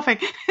 I'm laughing.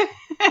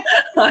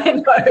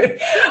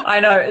 I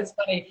know. It's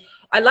funny.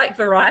 I like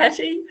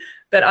variety,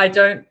 but I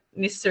don't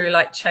necessarily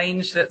like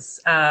change that's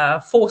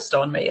forced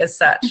on me as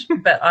such.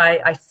 But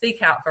I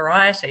seek out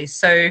variety.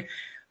 So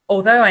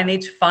although I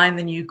need to find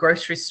the new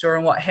grocery store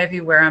and what have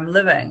you where I'm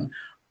living,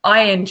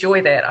 I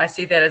enjoy that. I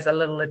see that as a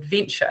little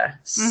adventure.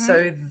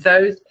 So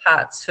those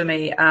parts for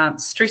me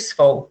aren't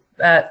stressful.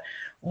 But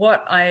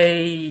what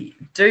I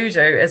do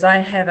is I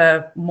have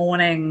a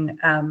morning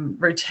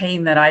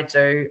routine that I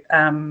do,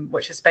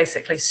 which is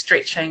basically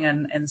stretching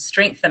and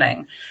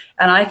strengthening.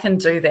 And I can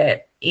do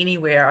that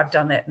anywhere. I've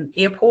done that in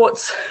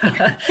airports,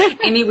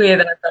 anywhere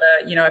that I've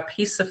got a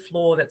piece of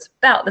floor that's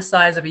about the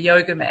size of a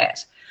yoga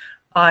mat.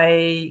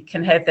 I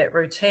can have that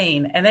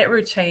routine, and that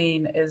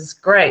routine is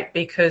great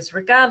because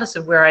regardless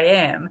of where I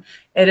am,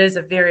 it is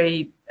a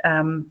very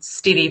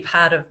steady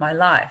part of my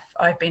life.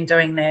 I've been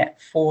doing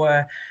that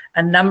for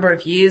a number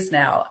of years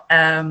now.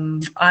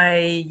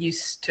 I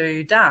used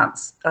to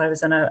dance. I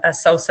was in a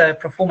salsa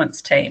performance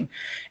team,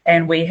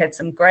 and we had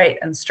some great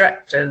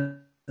instructors,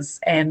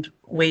 and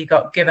we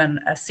got given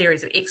a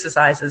series of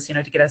exercises,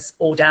 to get us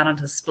all down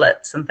into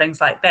splits and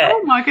things like that.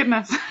 Oh my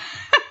goodness.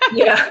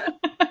 Yeah.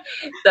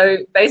 So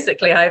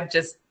basically I've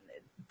just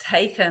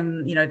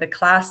taken, the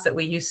class that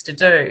we used to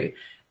do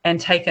and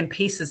taken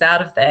pieces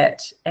out of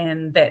that,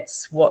 and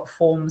that's what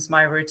forms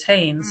my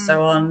routine.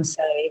 So on,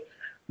 say,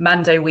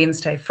 Monday,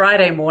 Wednesday,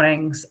 Friday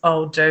mornings,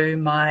 I'll do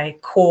my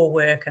core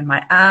work and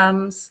my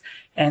arms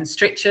and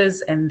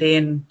stretches, and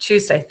then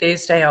Tuesday,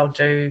 Thursday, I'll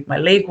do my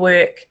leg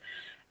work,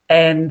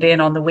 and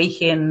then on the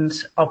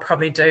weekend, I'll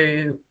probably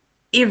do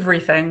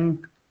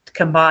everything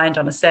combined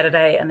on a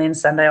Saturday, and then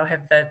Sunday I'll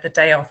have the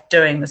day off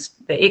doing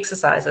the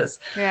exercises.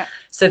 Yeah.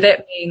 So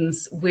that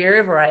means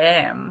wherever I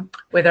am,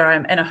 whether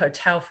I'm in a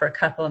hotel for a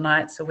couple of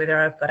nights or whether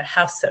I've got a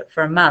house sit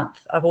for a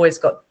month, I've always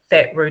got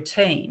that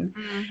routine.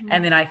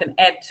 And then I can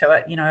add to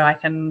it. I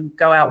can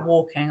go out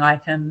walking, I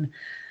can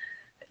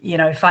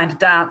find a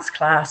dance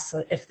class.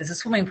 If there's a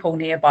swimming pool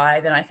nearby,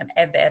 then I can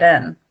add that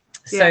in.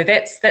 So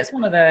that's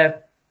one of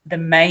the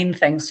main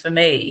things for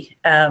me,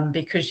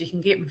 because you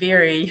can get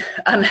very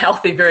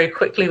unhealthy very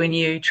quickly when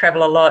you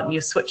travel a lot and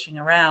you're switching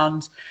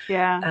around.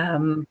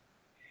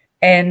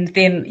 And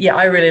then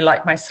I really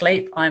like my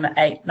sleep. I'm an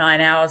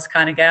 8-9 hours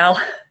kind of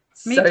gal.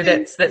 So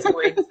that's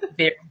always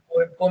very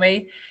important for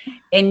me.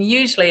 And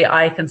usually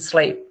I can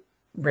sleep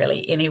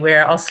really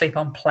anywhere. I'll sleep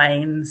on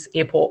planes,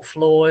 airport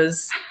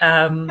floors.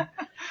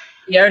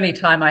 The only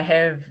time I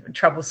have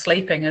trouble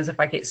sleeping is if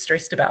I get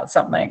stressed about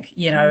something,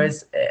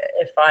 is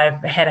if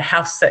I've had a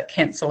house sit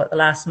cancel at the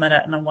last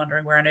minute and I'm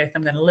wondering where on earth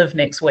I'm going to live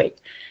next week.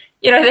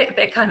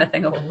 That kind of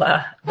thing will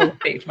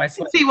affect my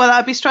sleep. See, well,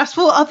 that'd be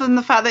stressful, other than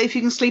the fact that if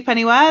you can sleep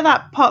anywhere,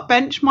 that park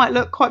bench might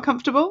look quite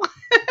comfortable.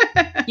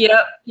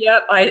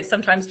 Yep. I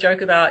sometimes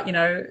joke about,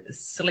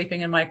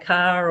 sleeping in my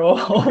car or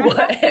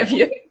what have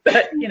you,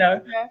 but,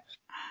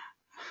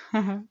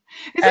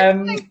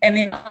 and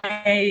then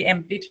I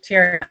am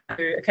vegetarian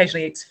who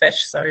occasionally eats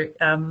fish, so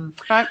I'm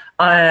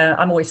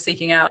always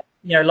seeking out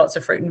lots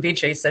of fruit and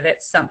veggies, so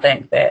that's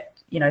something that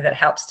that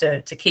helps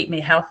to keep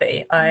me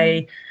healthy.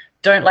 I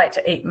don't like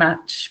to eat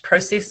much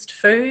processed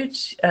food.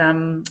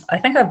 I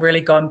think I've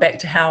really gone back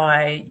to how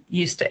I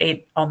used to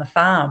eat on the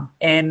farm,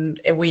 and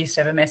we used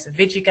to have a massive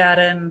veggie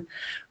garden.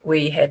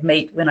 We had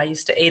meat when I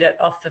used to eat it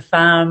off the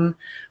farm.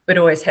 We'd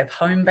always have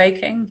home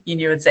baking. You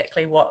knew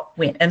exactly what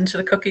went into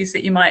the cookies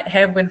that you might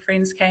have when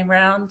friends came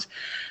round.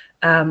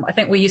 I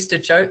think we used to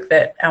joke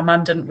that our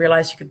mum didn't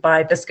realise you could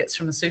buy biscuits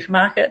from the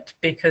supermarket,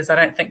 because I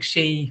don't think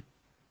she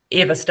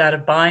ever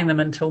started buying them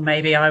until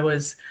maybe I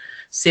was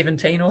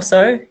 17 or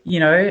so.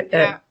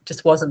 It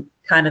just wasn't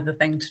kind of the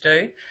thing to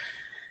do.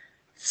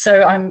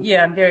 So I'm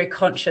very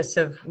conscious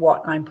of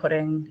what I'm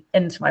putting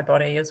into my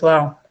body as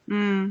well.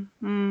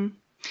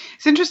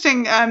 It's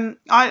interesting. I'm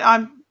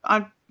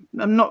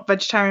not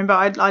vegetarian,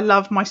 but I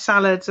love my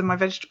salads and my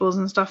vegetables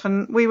and stuff.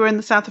 And we were in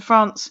the south of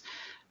France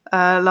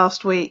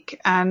last week,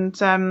 and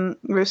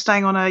we were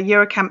staying on a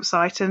Euro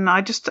campsite, and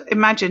I just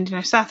imagined,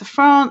 south of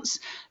France,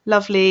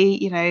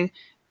 lovely,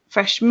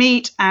 fresh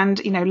meat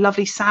and,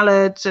 lovely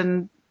salads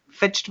and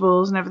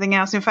vegetables and everything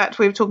else. In fact,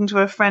 we were talking to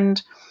a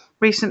friend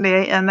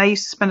recently, and they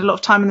used to spend a lot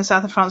of time in the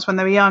south of France when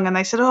they were young, and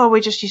they said,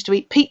 we just used to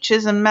eat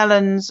peaches and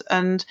melons,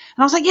 and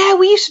I was like, yeah,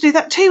 we used to do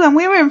that too when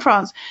we were in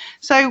France.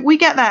 So we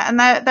get that, and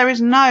there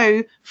is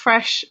no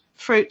fresh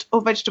fruit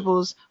or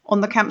vegetables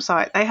on the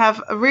campsite. They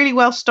have a really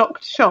well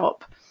stocked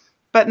shop,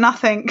 but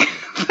nothing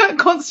that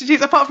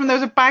constitutes, apart from there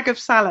was a bag of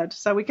salad,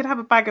 so we could have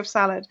a bag of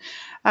salad,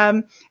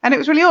 and it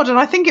was really odd. And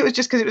I think it was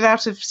just because it was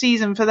out of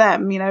season for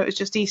them, it was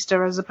just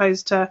Easter as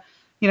opposed to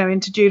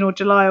into June or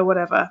July or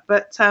whatever.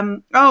 But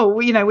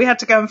we had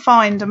to go and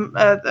find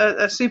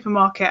a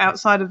supermarket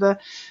outside of the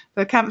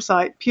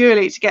campsite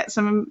purely to get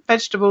some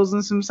vegetables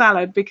and some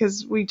salad,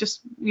 because we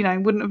just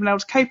wouldn't have been able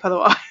to cope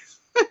otherwise.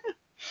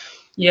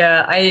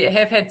 Yeah, I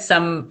have had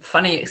some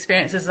funny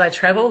experiences as I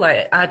travel,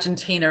 like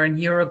Argentina and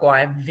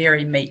Uruguay,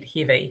 very meat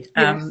heavy.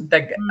 Yes.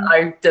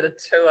 I did a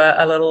tour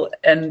a little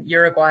in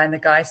Uruguay, and the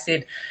guy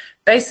said,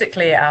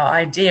 basically our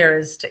idea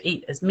is to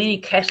eat as many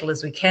cattle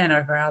as we can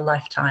over our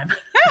lifetime.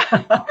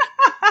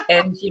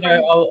 And,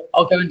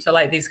 I'll go into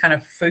like these kind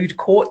of food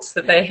courts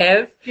that they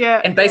have.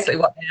 Yeah. And basically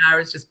what they are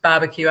is just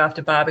barbecue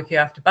after barbecue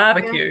after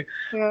barbecue,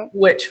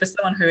 which for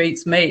someone who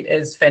eats meat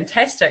is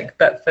fantastic.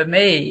 But for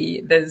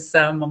me, there's,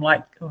 I'm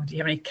like, oh, do you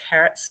have any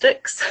carrot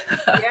sticks?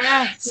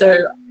 Yeah.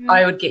 So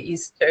I would get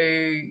used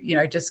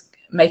to, just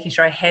making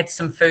sure I had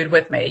some food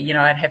with me.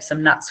 I'd have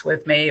some nuts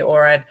with me,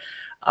 or I'd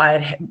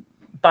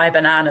buy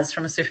bananas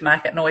from a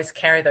supermarket and always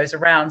carry those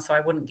around so I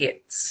wouldn't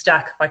get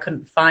stuck if I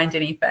couldn't find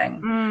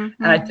anything.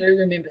 And I do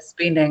remember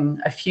spending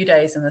a few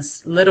days in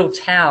this little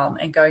town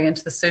and going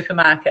into the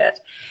supermarket,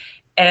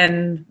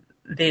 and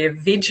their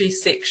veggie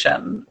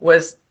section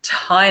was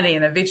tiny,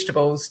 and the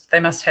vegetables,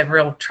 they must have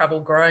real trouble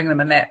growing them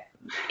in that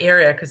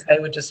area because they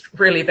were just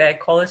really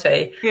bad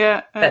quality.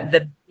 But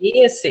the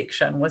beer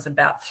section was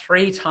about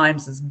 3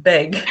 times as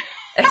big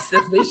as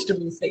the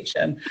vegetable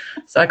section.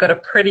 So I got a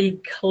pretty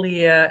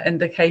clear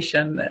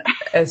indication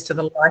as to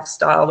the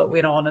lifestyle that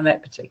went on in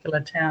that particular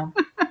town.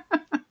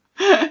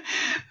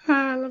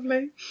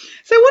 Lovely.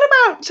 So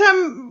what about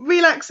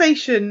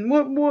relaxation?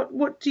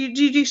 What do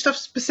you do stuff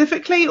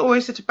specifically, or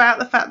is it about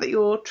the fact that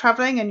you're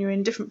traveling and you're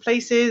in different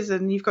places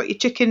and you've got your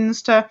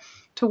chickens to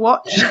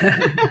watch?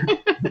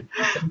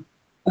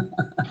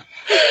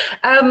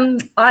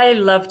 I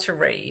love to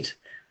read.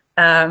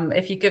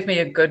 If you give me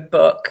a good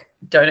book,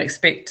 don't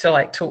expect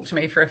to talk to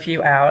me for a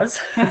few hours.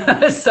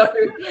 So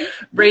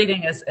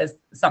reading is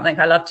something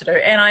I love to do.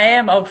 And I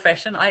am old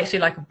fashioned. I actually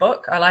like a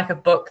book. I like a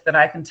book that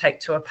I can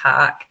take to a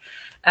park.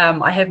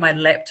 I have my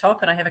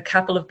laptop and I have a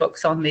couple of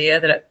books on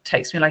there that it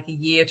takes me like a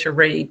year to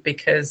read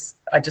because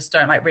I just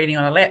don't like reading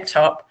on a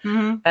laptop.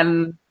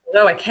 And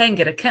although I can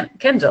get a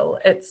Kindle,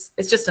 it's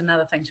just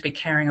another thing to be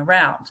carrying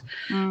around.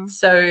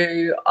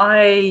 So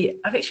I've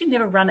actually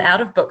never run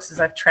out of books as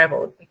I've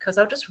traveled because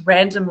I'll just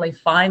randomly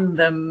find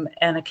them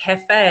in a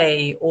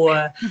cafe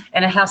or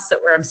in a house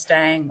where I'm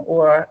staying,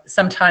 or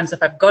sometimes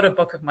if I've got a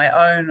book of my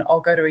own,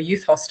 I'll go to a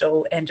youth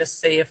hostel and just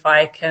see if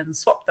I can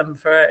swap them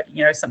for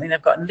something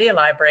they've got in their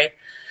library.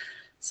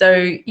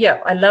 So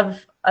yeah, I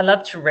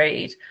love to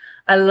read.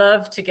 I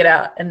love to get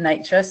out in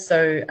nature.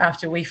 So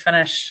after we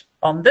finish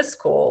on this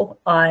call,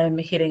 I'm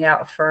heading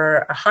out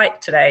for a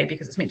hike today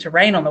because it's meant to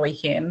rain on the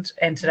weekend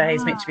and today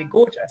is meant to be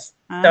gorgeous.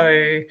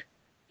 So,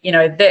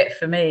 that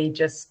for me,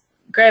 just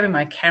grabbing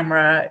my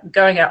camera,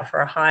 going out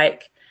for a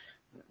hike,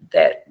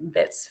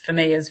 that's for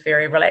me is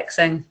very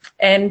relaxing.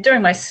 And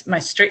doing my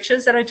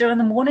stretches that I do in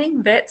the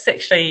morning, that's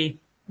actually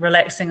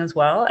relaxing as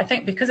well. I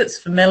think because it's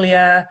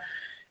familiar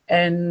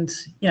and,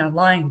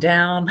 lying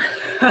down,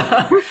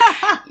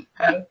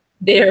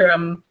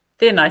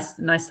 they're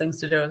nice things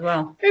to do as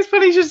well. It's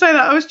funny you should say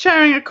that. I was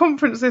chairing a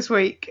conference this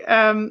week,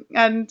 and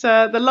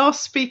the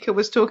last speaker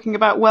was talking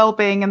about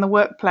well-being in the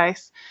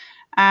workplace,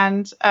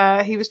 and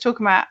he was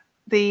talking about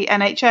the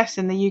NHS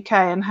in the UK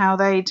and how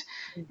they'd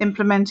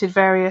implemented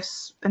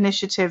various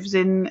initiatives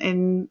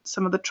in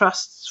some of the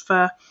trusts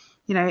for,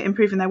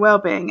 improving their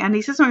well-being. And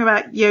he said something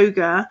about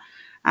yoga,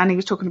 and he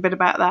was talking a bit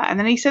about that. And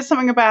then he said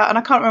something about, and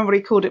I can't remember what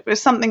he called it, but it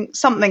was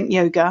something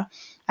yoga.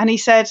 And he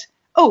said,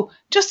 oh,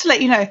 just to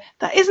let you know,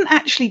 that isn't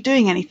actually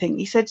doing anything.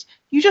 He said,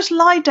 you just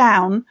lie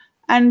down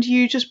and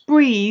you just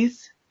breathe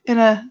in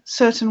a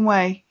certain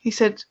way. He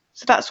said,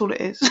 so that's all it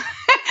is.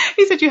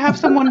 He said, you have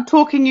someone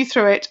talking you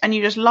through it and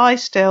you just lie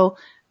still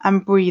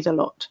and breathe a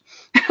lot.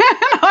 And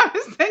I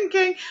was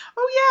thinking,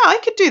 oh yeah, I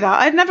could do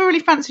that. I'd never really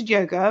fancied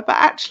yoga, but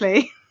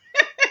actually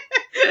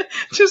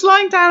just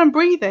lying down and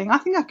breathing, I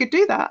think I could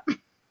do that.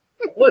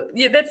 Well,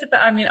 yeah,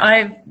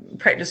 I've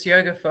practiced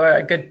yoga for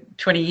a good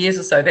 20 years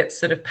or so. That's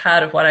sort of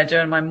part of what I do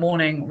in my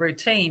morning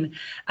routine.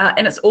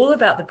 And it's all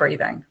about the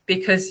breathing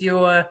because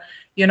you're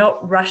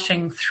not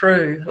rushing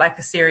through like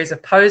a series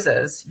of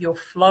poses. You're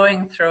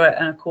flowing through it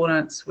in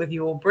accordance with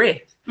your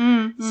breath.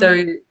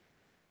 So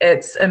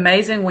it's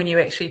amazing when you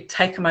actually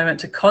take a moment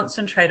to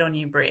concentrate on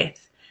your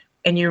breath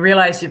and you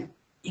realize you've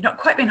not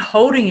quite been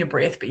holding your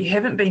breath, but you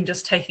haven't been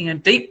just taking a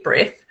deep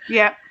breath.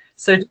 Yeah.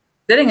 So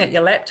sitting at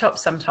your laptop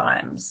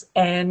sometimes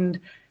and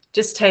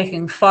just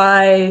taking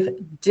 5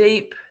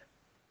 deep,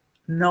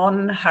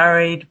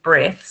 non-hurried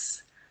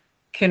breaths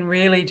can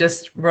really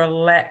just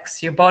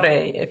relax your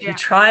body. If you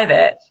try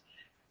that,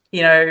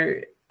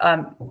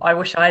 I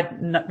wish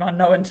I'd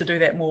known to do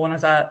that more when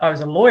I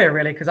was a lawyer,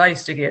 really, because I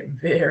used to get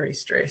very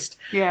stressed.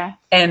 Yeah.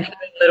 And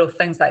having little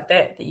things like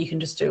that you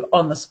can just do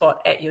on the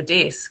spot at your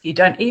desk. You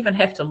don't even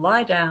have to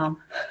lie down.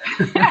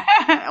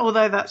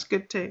 Although that's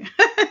good too.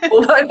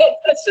 Although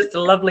that's just a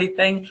lovely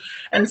thing.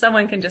 And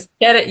someone can just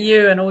get at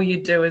you and all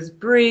you do is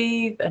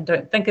breathe and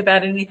don't think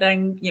about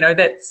anything.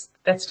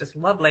 That's just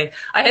lovely.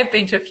 I have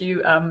been to a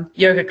few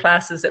yoga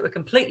classes that were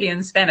completely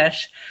in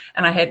Spanish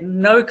and I had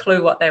no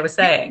clue what they were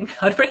saying.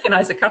 I'd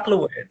recognize a couple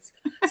of words.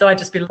 So I'd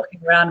just be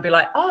looking around and be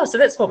like, oh, so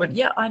that's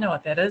yeah, I know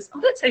what that is.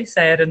 Oh, that's how you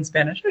say it in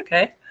Spanish.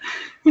 Okay.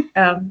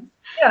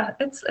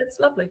 It's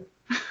lovely.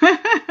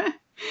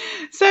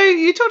 So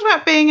you talked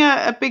about being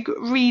a big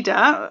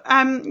reader.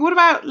 What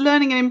about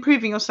learning and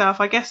improving yourself?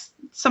 I guess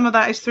some of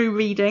that is through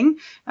reading.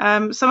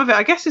 Some of it,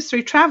 I guess, is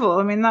through travel.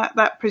 I mean,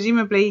 that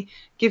presumably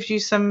gives you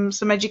some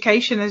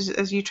education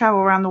as you travel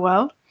around the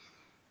world.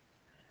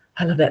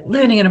 I love that,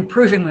 learning and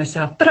improving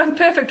myself. But I'm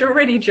perfect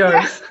already, Jo.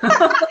 Yeah.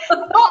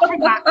 Apart from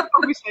that,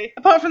 obviously.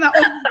 Apart from that.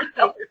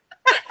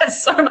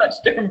 There's so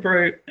much to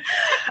improve.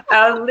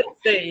 Let's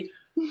see.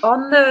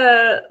 On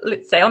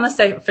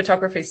the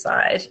photography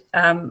side,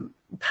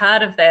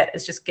 part of that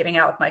is just getting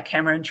out with my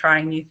camera and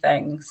trying new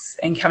things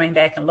and coming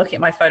back and looking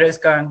at my photos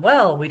going,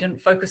 well, we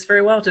didn't focus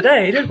very well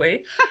today, did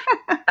we?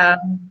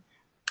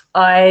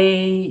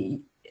 I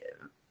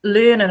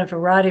learn in a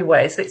variety of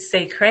ways. Let's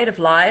see, Creative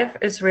Live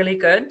is really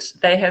good.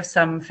 They have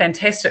some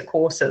fantastic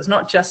courses,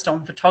 not just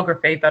on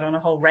photography, but on a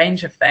whole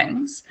range of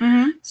things.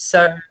 Mm-hmm.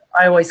 So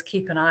I always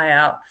keep an eye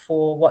out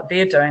for what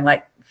they're doing.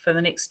 Like for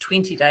the next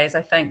 20 days,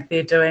 I think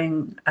they're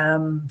doing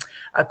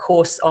a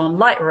course on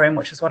Lightroom,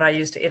 which is what I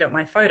use to edit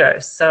my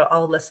photos. So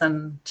I'll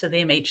listen to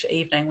them each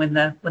evening when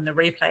the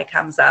replay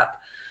comes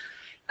up.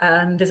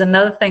 There's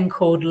another thing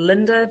called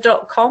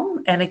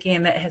lynda.com, and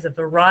again, that has a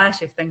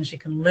variety of things you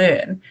can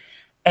learn.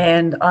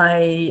 And I,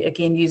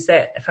 again, use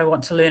that if I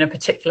want to learn a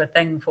particular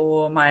thing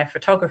for my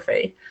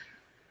photography.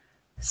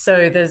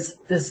 So there's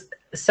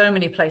so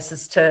many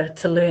places to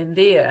learn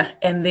there.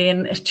 And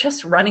then it's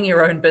just running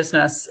your own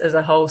business is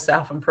a whole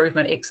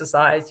self-improvement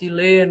exercise. You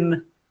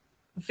learn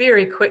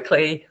very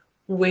quickly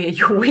where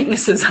your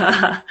weaknesses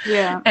are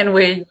and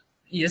where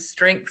your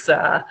strengths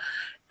are.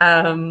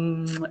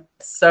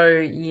 So,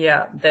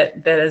 yeah,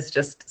 that is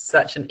just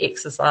such an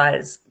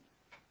exercise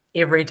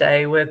every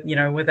day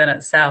within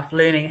itself,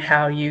 learning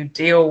how you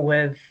deal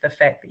with the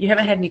fact that you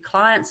haven't had any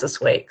clients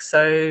this week.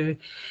 So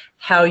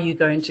how are you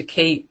going to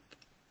keep,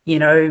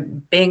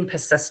 being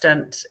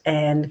persistent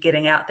and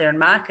getting out there and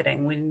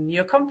marketing when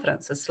your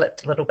confidence has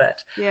slipped a little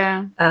bit?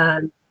 Yeah.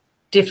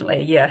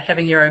 Definitely, yeah.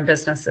 Having your own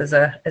business is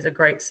a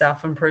great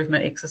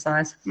self-improvement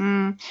exercise.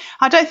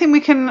 I don't think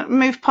we can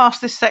move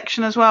past this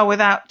section as well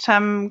without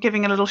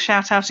giving a little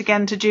shout out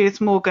again to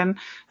Judith Morgan,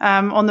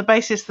 on the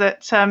basis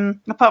that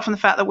apart from the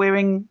fact that we're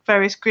in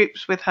various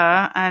groups with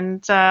her,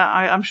 and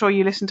I'm sure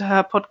you listen to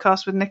her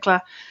podcast with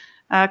Nicola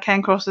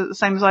Cairncross the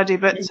same as I do,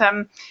 but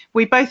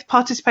we both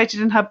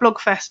participated in her blog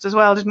fest as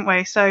well, didn't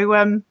we?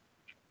 So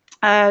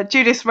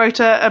Judith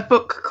wrote a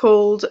book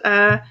called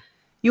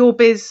Your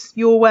Biz,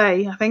 Your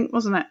Way, I think,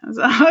 wasn't it?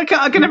 I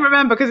can never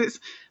remember because it's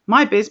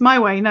my biz, my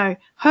way. No,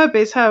 her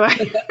biz, her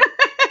way.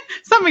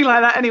 Something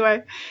like that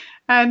anyway.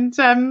 And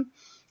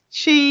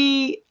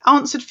she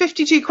answered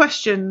 52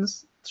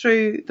 questions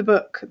through the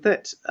book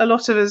that a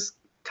lot of us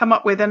come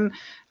up with. And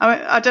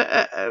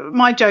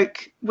my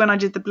joke when I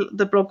did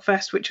the blog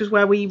fest, which was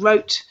where we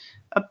wrote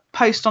a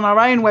post on our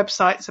own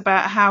websites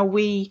about how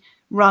we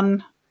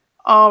run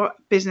our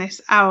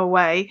business our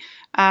way.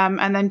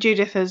 And then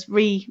Judith has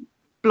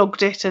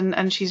blogged it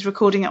and she's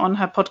recording it on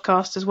her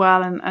podcast as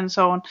well and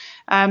so on.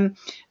 And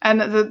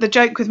the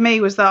joke with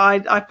me was that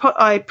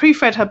I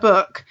proofread her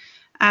book,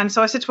 and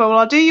so I said to her, well,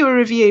 I'll do you a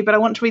review, but I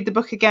want to read the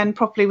book again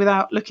properly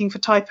without looking for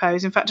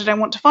typos. In fact, I don't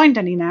want to find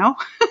any now,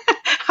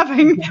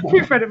 having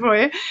proofread it for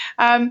you.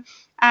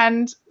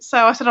 And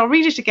so I said, I'll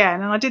read it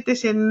again. And I did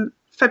this in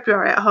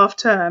February at half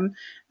term,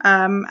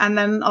 and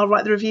then I'll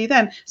write the review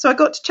then. So I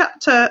got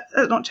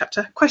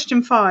to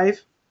question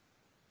 5.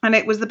 And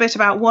it was the bit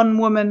about one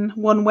woman,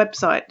 one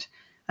website.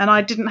 And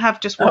I didn't have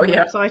just one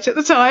website at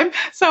the time.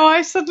 So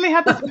I suddenly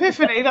had this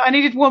epiphany that I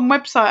needed one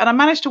website. And I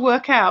managed to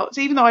work out,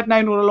 even though I'd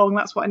known all along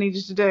that's what I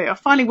needed to do, I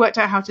finally worked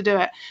out how to do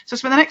it. So I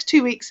spent the next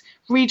 2 weeks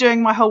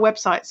redoing my whole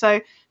website.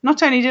 So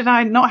not only did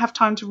I not have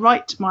time to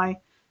write my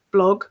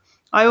blog,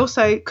 I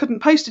also couldn't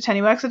post it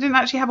anywhere because I didn't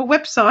actually have a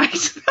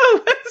website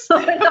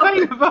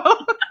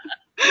available.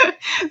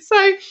 So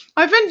I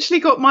eventually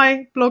got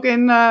my blog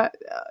in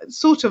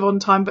sort of on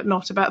time, but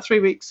not, about 3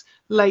 weeks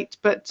late,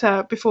 but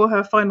before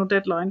her final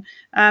deadline.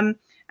 And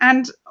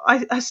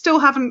I still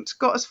haven't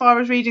got as far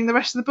as reading the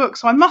rest of the book.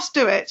 So I must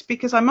do it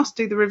because I must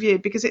do the review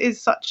because it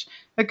is such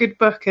a good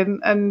book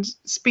and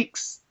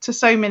speaks to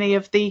so many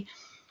of the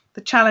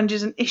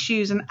challenges and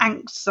issues and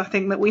angsts, I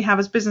think, that we have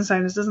as business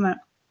owners, doesn't it?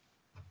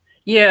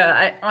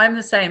 Yeah, I'm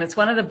the same. It's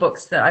one of the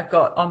books that I've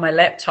got on my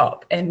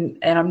laptop, and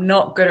I'm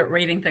not good at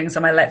reading things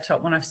on my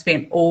laptop when I've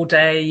spent all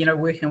day,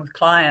 working with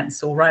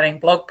clients or writing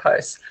blog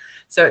posts.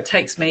 So it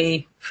takes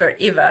me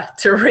forever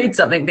to read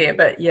something there.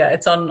 But yeah,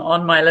 it's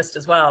on my list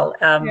as well.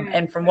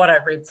 And from what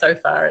I've read so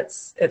far,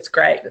 it's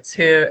great. It's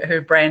her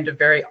brand of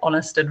very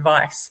honest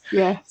advice.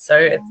 Yeah. So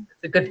it's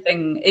a good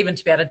thing even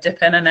to be able to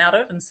dip in and out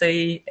of and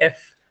see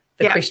if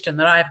the question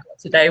that I've got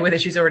today, whether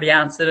she's already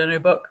answered in her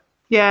book.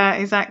 Yeah,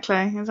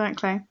 exactly.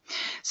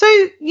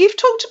 So you've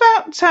talked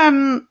about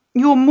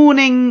your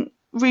morning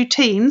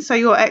routine, so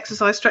your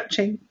exercise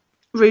stretching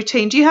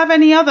routine. Do you have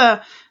any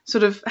other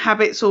sort of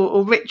habits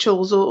or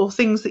rituals or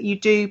things that you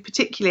do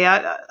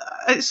particularly?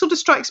 It sort of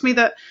strikes me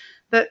that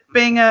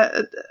being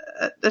a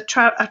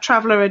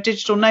traveller, a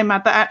digital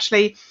nomad, that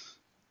actually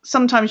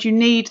sometimes you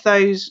need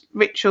those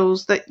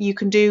rituals that you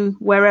can do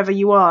wherever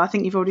you are. I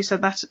think you've already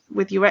said that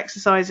with your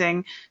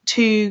exercising,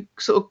 to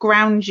sort of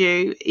ground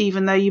you,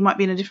 even though you might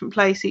be in a different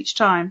place each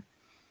time.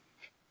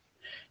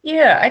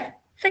 Yeah, I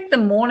think the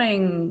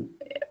morning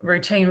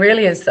routine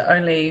really is the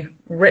only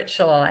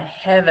ritual I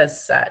have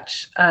as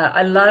such.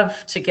 I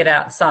love to get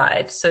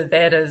outside, so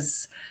that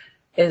is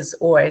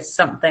always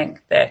something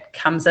that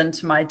comes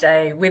into my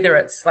day, whether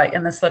it's like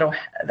in this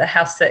the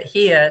house sit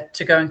here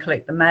to go and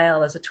collect the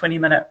mail as a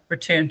 20-minute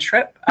return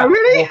trip. Oh,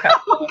 really?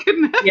 Oh,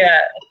 goodness. Yeah,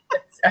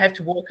 I have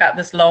to walk up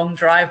this long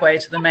driveway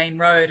to the main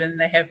road, and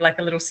they have like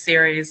a little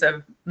series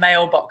of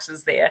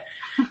mailboxes there.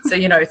 So,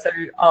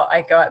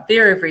 I go up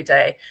there every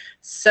day.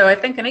 So I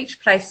think in each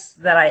place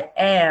that I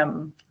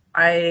am,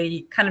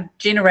 I kind of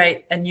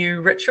generate a new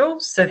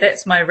ritual. So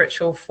that's my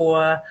ritual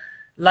for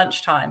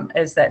lunchtime,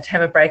 is that to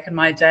have a break in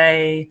my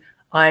day,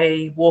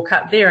 I walk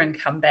up there and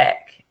come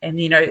back. And,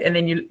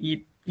 then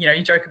you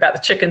joke about the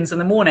chickens in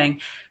the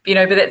morning,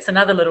 but that's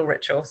another little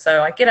ritual.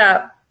 So I get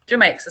up, do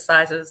my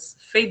exercises,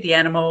 feed the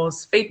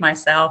animals, feed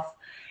myself,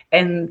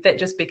 and that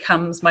just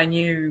becomes my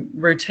new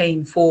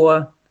routine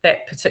for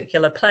that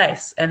particular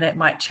place. And that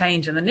might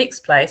change in the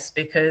next place,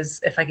 because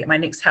if I get my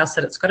next house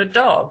sit, it's got a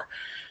dog.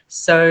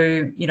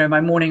 So,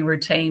 my morning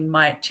routine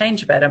might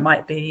change a bit. It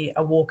might be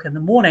a walk in the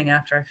morning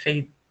after I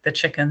feed the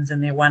chickens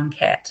and their one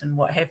cat and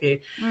what have you.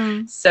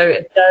 So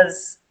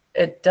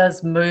it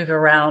does move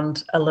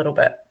around a little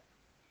bit.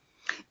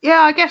 Yeah,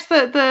 I guess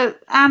the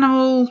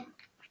animal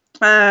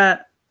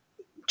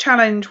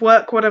challenge,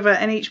 work, whatever,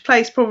 in each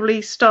place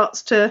probably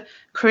starts to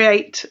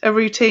create a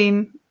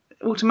routine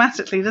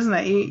automatically, doesn't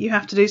it? You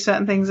have to do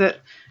certain things at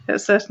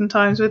certain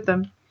times with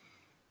them.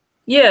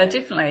 Yeah,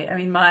 definitely. I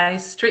mean, my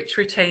stretch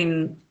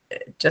routine,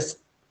 just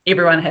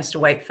everyone has to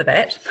wait for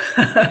that.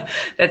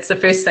 That's the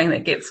first thing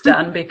that gets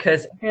done,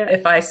 because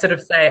if I sort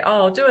of say,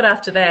 oh, I'll do it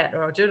after that,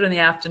 or I'll do it in the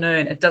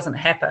afternoon, it doesn't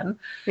happen.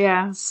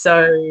 Yeah.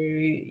 So,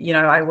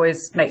 I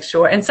always make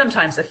sure. And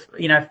sometimes if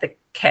the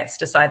cats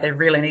decide they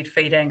really need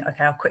feeding,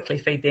 okay, I'll quickly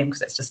feed them,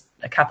 because it's just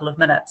a couple of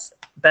minutes.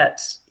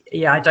 But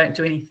yeah, I don't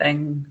do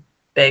anything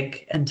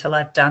big until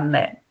I've done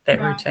that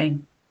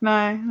routine.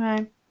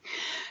 No.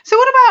 So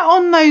what about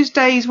on those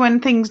days when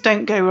things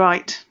don't go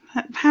right?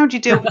 How do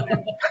you deal with it?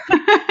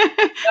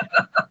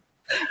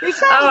 It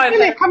sounds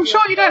silly. I'm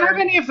sure you don't have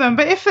any of them,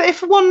 but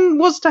if one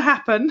was to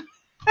happen.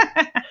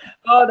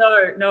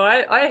 Oh no,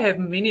 I have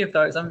many of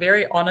those. I'm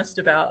very honest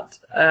about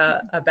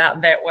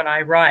that when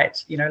I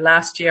write.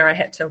 Last year I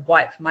had to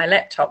wipe my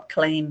laptop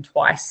clean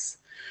twice,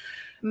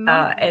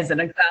 as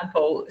an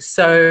example.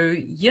 So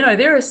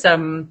there are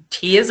some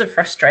tears of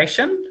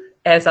frustration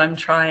as I'm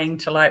trying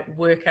to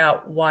work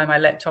out why my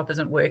laptop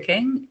isn't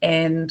working,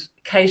 and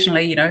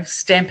occasionally,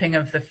 stamping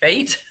of the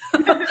feet,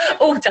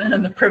 all done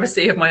in the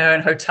privacy of my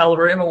own hotel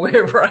room or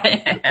wherever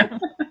I am.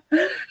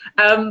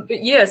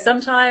 But yeah,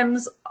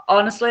 sometimes,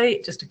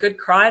 honestly, just a good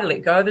cry to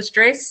let go of the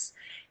stress.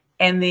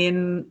 And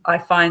then I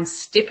find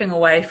stepping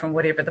away from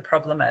whatever the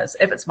problem is.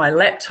 If it's my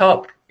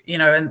laptop,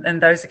 in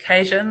those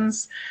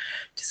occasions,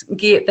 just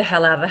get the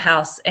hell out of the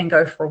house and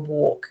go for a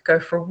walk. Go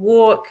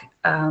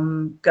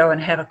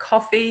and have a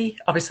coffee.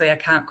 Obviously, I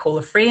can't call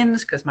a friend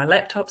because my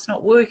laptop's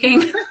not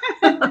working.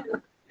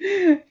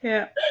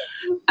 Yeah.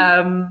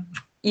 And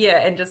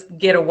just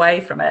get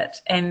away from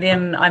it. And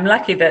then I'm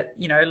lucky that,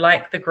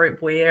 like the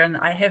group we're in,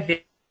 I have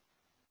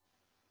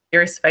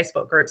various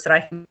Facebook groups that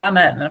I can come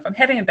in. And if I'm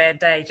having a bad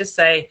day, just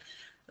say,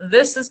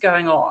 this is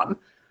going on.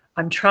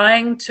 I'm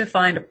trying to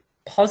find a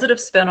positive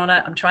spin on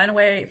it. I'm trying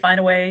to find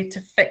a way to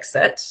fix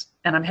it,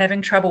 and I'm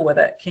having trouble with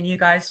it. Can you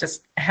guys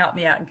just help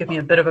me out and give me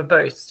a bit of a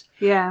boost?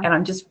 Yeah. And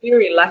I'm just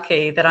very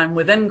lucky that I'm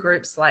within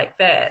groups like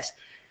that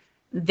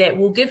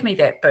will give me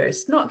that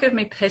boost, not give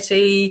me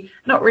pity,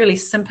 not really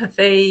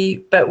sympathy,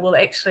 but will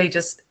actually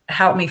just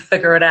help me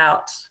figure it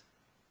out.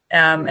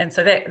 And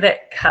so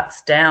that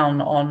cuts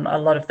down on a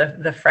lot of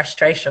the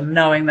frustration,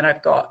 knowing that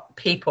I've got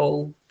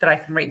people that I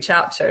can reach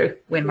out to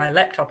when my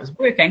laptop is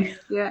working.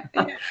 Yeah.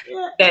 That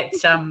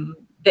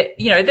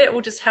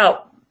will just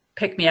help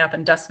pick me up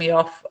and dust me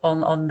off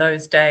on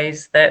those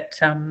days that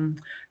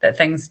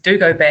things do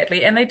go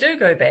badly. And they do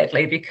go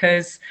badly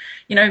because,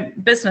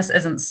 business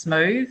isn't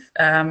smooth.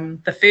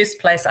 The first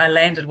place I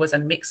landed was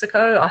in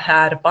Mexico. I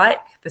hired a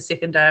bike. The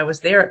second day I was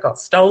there, it got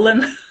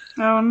stolen.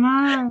 Oh,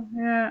 no.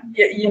 Yeah.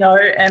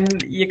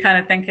 And you're kind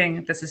of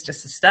thinking, this is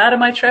just the start of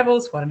my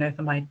travels. What on earth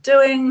am I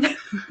doing?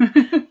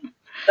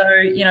 So,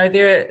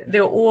 there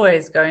are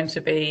always going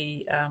to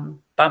be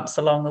bumps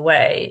along the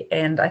way.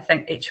 And I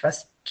think each of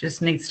us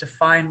just needs to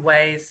find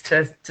ways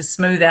to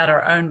smooth out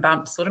our own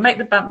bumps, or to make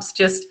the bumps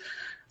just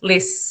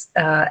less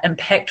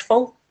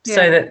impactful. Yeah.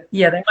 So that,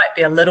 they might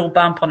be a little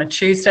bump on a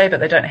Tuesday,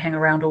 but they don't hang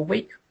around all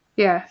week.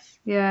 Yes.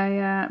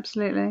 Yeah,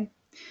 absolutely.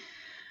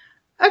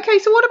 Okay,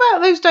 so what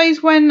about those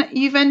days when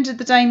you've ended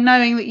the day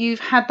knowing that you've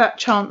had that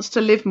chance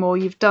to live more,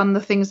 you've done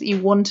the things that you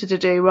wanted to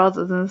do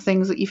rather than the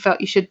things that you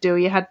felt you should do or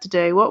you had to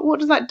do? What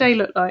does that day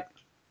look like?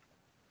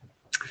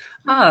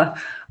 Well,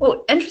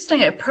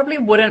 interesting. It probably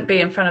wouldn't be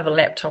in front of a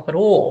laptop at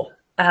all.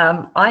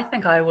 I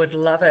think I would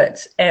love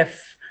it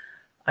if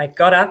I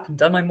got up and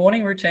done my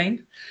morning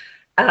routine.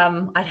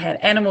 I'd had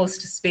animals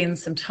to spend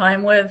some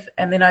time with,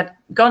 and then I'd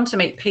gone to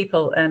meet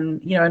people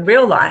in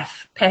real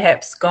life,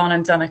 perhaps gone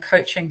and done a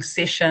coaching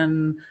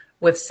session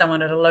with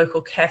someone at a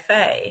local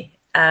cafe,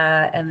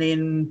 and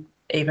then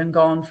even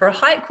gone for a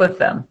hike with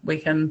them. We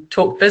can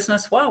talk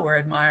business while we're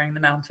admiring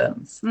the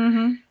mountains.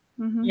 Mm-hmm.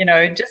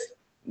 Mm-hmm. Just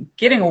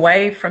getting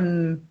away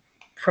from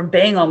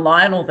being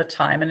online all the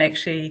time and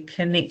actually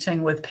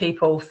connecting with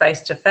people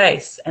face to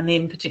face, and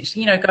then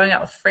potentially, going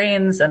out with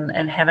friends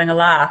and having a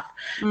laugh.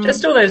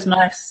 Just all those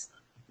nice,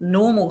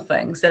 normal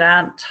things that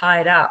aren't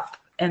tied up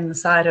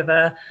inside of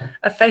a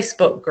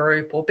Facebook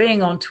group or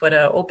being on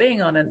Twitter or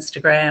being on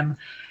Instagram.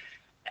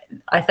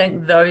 I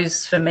think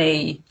those for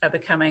me are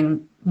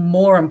becoming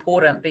more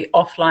important, the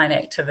offline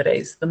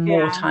activities, the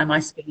more time I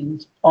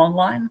spend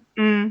online.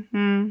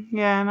 Mm-hmm.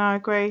 Yeah, no, I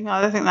agree.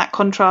 I think that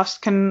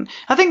contrast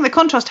the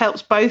contrast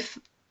helps both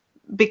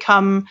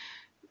become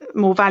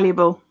more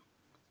valuable.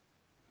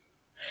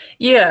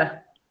 Yeah.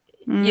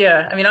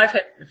 Yeah. I mean, I've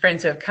had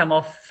friends who have come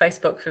off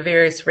Facebook for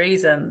various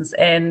reasons,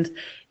 and,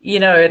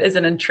 it is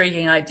an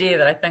intriguing idea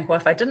that I think, well,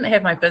 if I didn't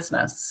have my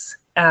business,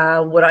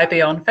 would I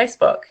be on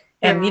Facebook?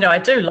 And, I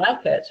do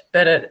like it,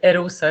 but it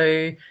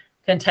also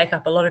can take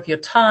up a lot of your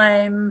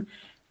time.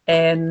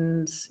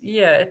 And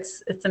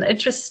it's an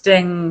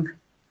interesting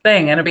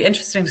thing, and it'll be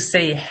interesting to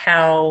see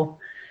how,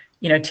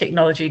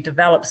 technology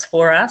develops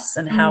for us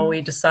and how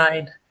we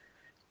decide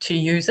to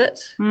use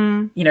it.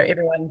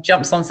 Everyone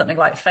jumps on something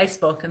like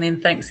Facebook and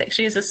then thinks,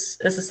 actually, is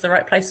this the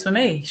right place for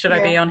me? Should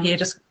I be on here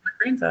just because my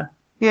friends are?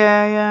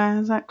 Yeah,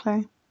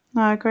 exactly.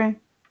 No, I agree.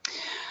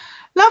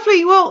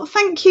 Lovely. Well,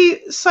 thank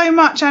you so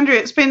much, Andrea.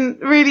 It's been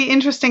really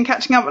interesting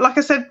catching up. Like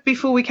I said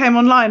before we came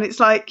online, it's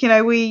like,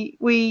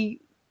 we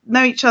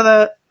know each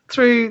other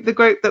through the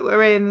group that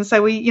we're in.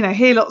 So we,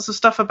 hear lots of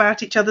stuff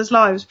about each other's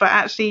lives. But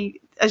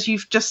actually, as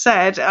you've just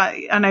said,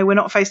 I know we're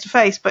not face to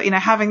face, but,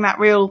 having that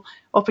real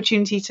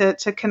opportunity to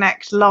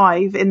connect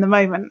live in the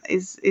moment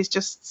is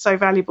just so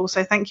valuable.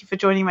 So thank you for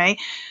joining me.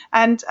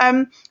 And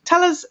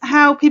tell us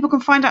how people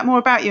can find out more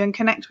about you and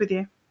connect with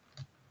you.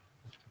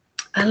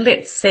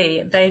 Let's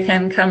see. They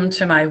can come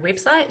to my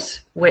website,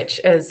 which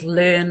is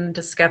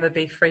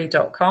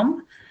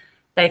learndiscoverbefree.com.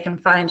 They can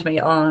find me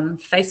on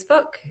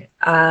Facebook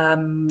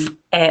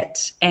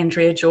at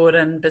Andrea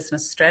Jordan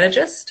Business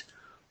Strategist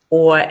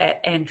or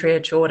at Andrea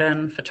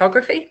Jordan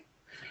Photography.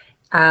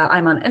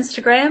 I'm on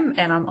Instagram,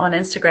 and I'm on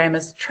Instagram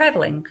as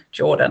Traveling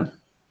Jordan.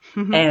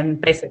 Mm-hmm. And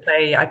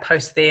basically I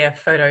post there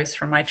photos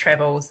from my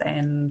travels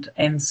and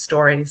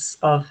stories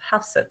of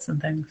house sits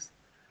and things.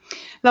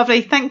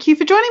 Lovely. Thank you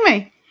for joining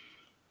me.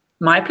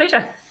 My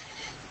pleasure.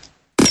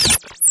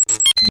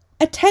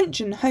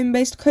 Attention,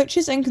 home-based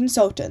coaches and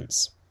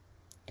consultants.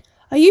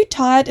 Are you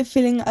tired of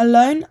feeling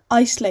alone,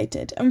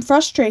 isolated, and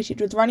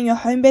frustrated with running a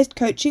home-based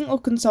coaching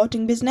or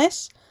consulting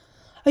business?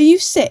 Are you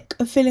sick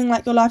of feeling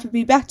like your life would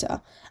be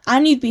better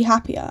and you'd be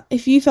happier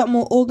if you felt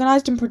more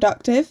organised and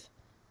productive?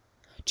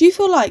 Do you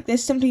feel like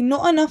there's simply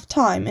not enough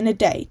time in a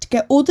day to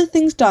get all the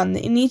things done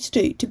that you need to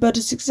do to build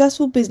a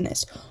successful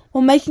business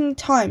while making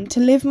time to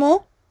live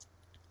more?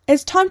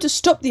 It's time to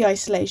stop the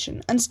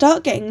isolation and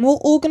start getting more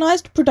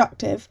organised,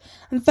 productive,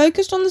 and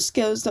focused on the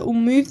skills that will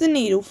move the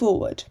needle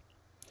forward.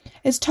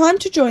 It's time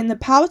to join the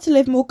Power to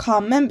Live More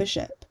Calm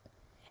membership.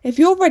 If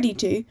you're ready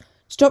to,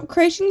 stop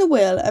creating the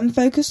wheel and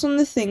focus on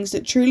the things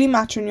that truly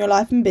matter in your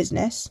life and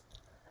business.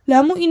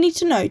 Learn what you need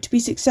to know to be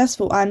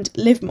successful and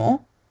live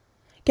more.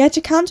 Get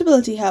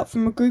accountability help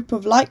from a group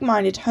of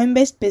like-minded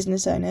home-based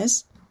business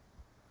owners.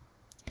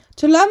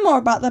 To learn more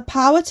about the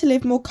Power to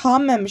Live More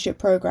Calm membership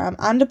program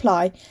and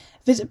apply,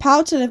 visit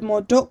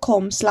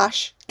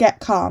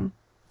powertolivemore.com/getcalm.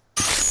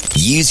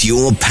 Use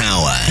your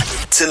power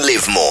to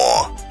live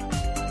more.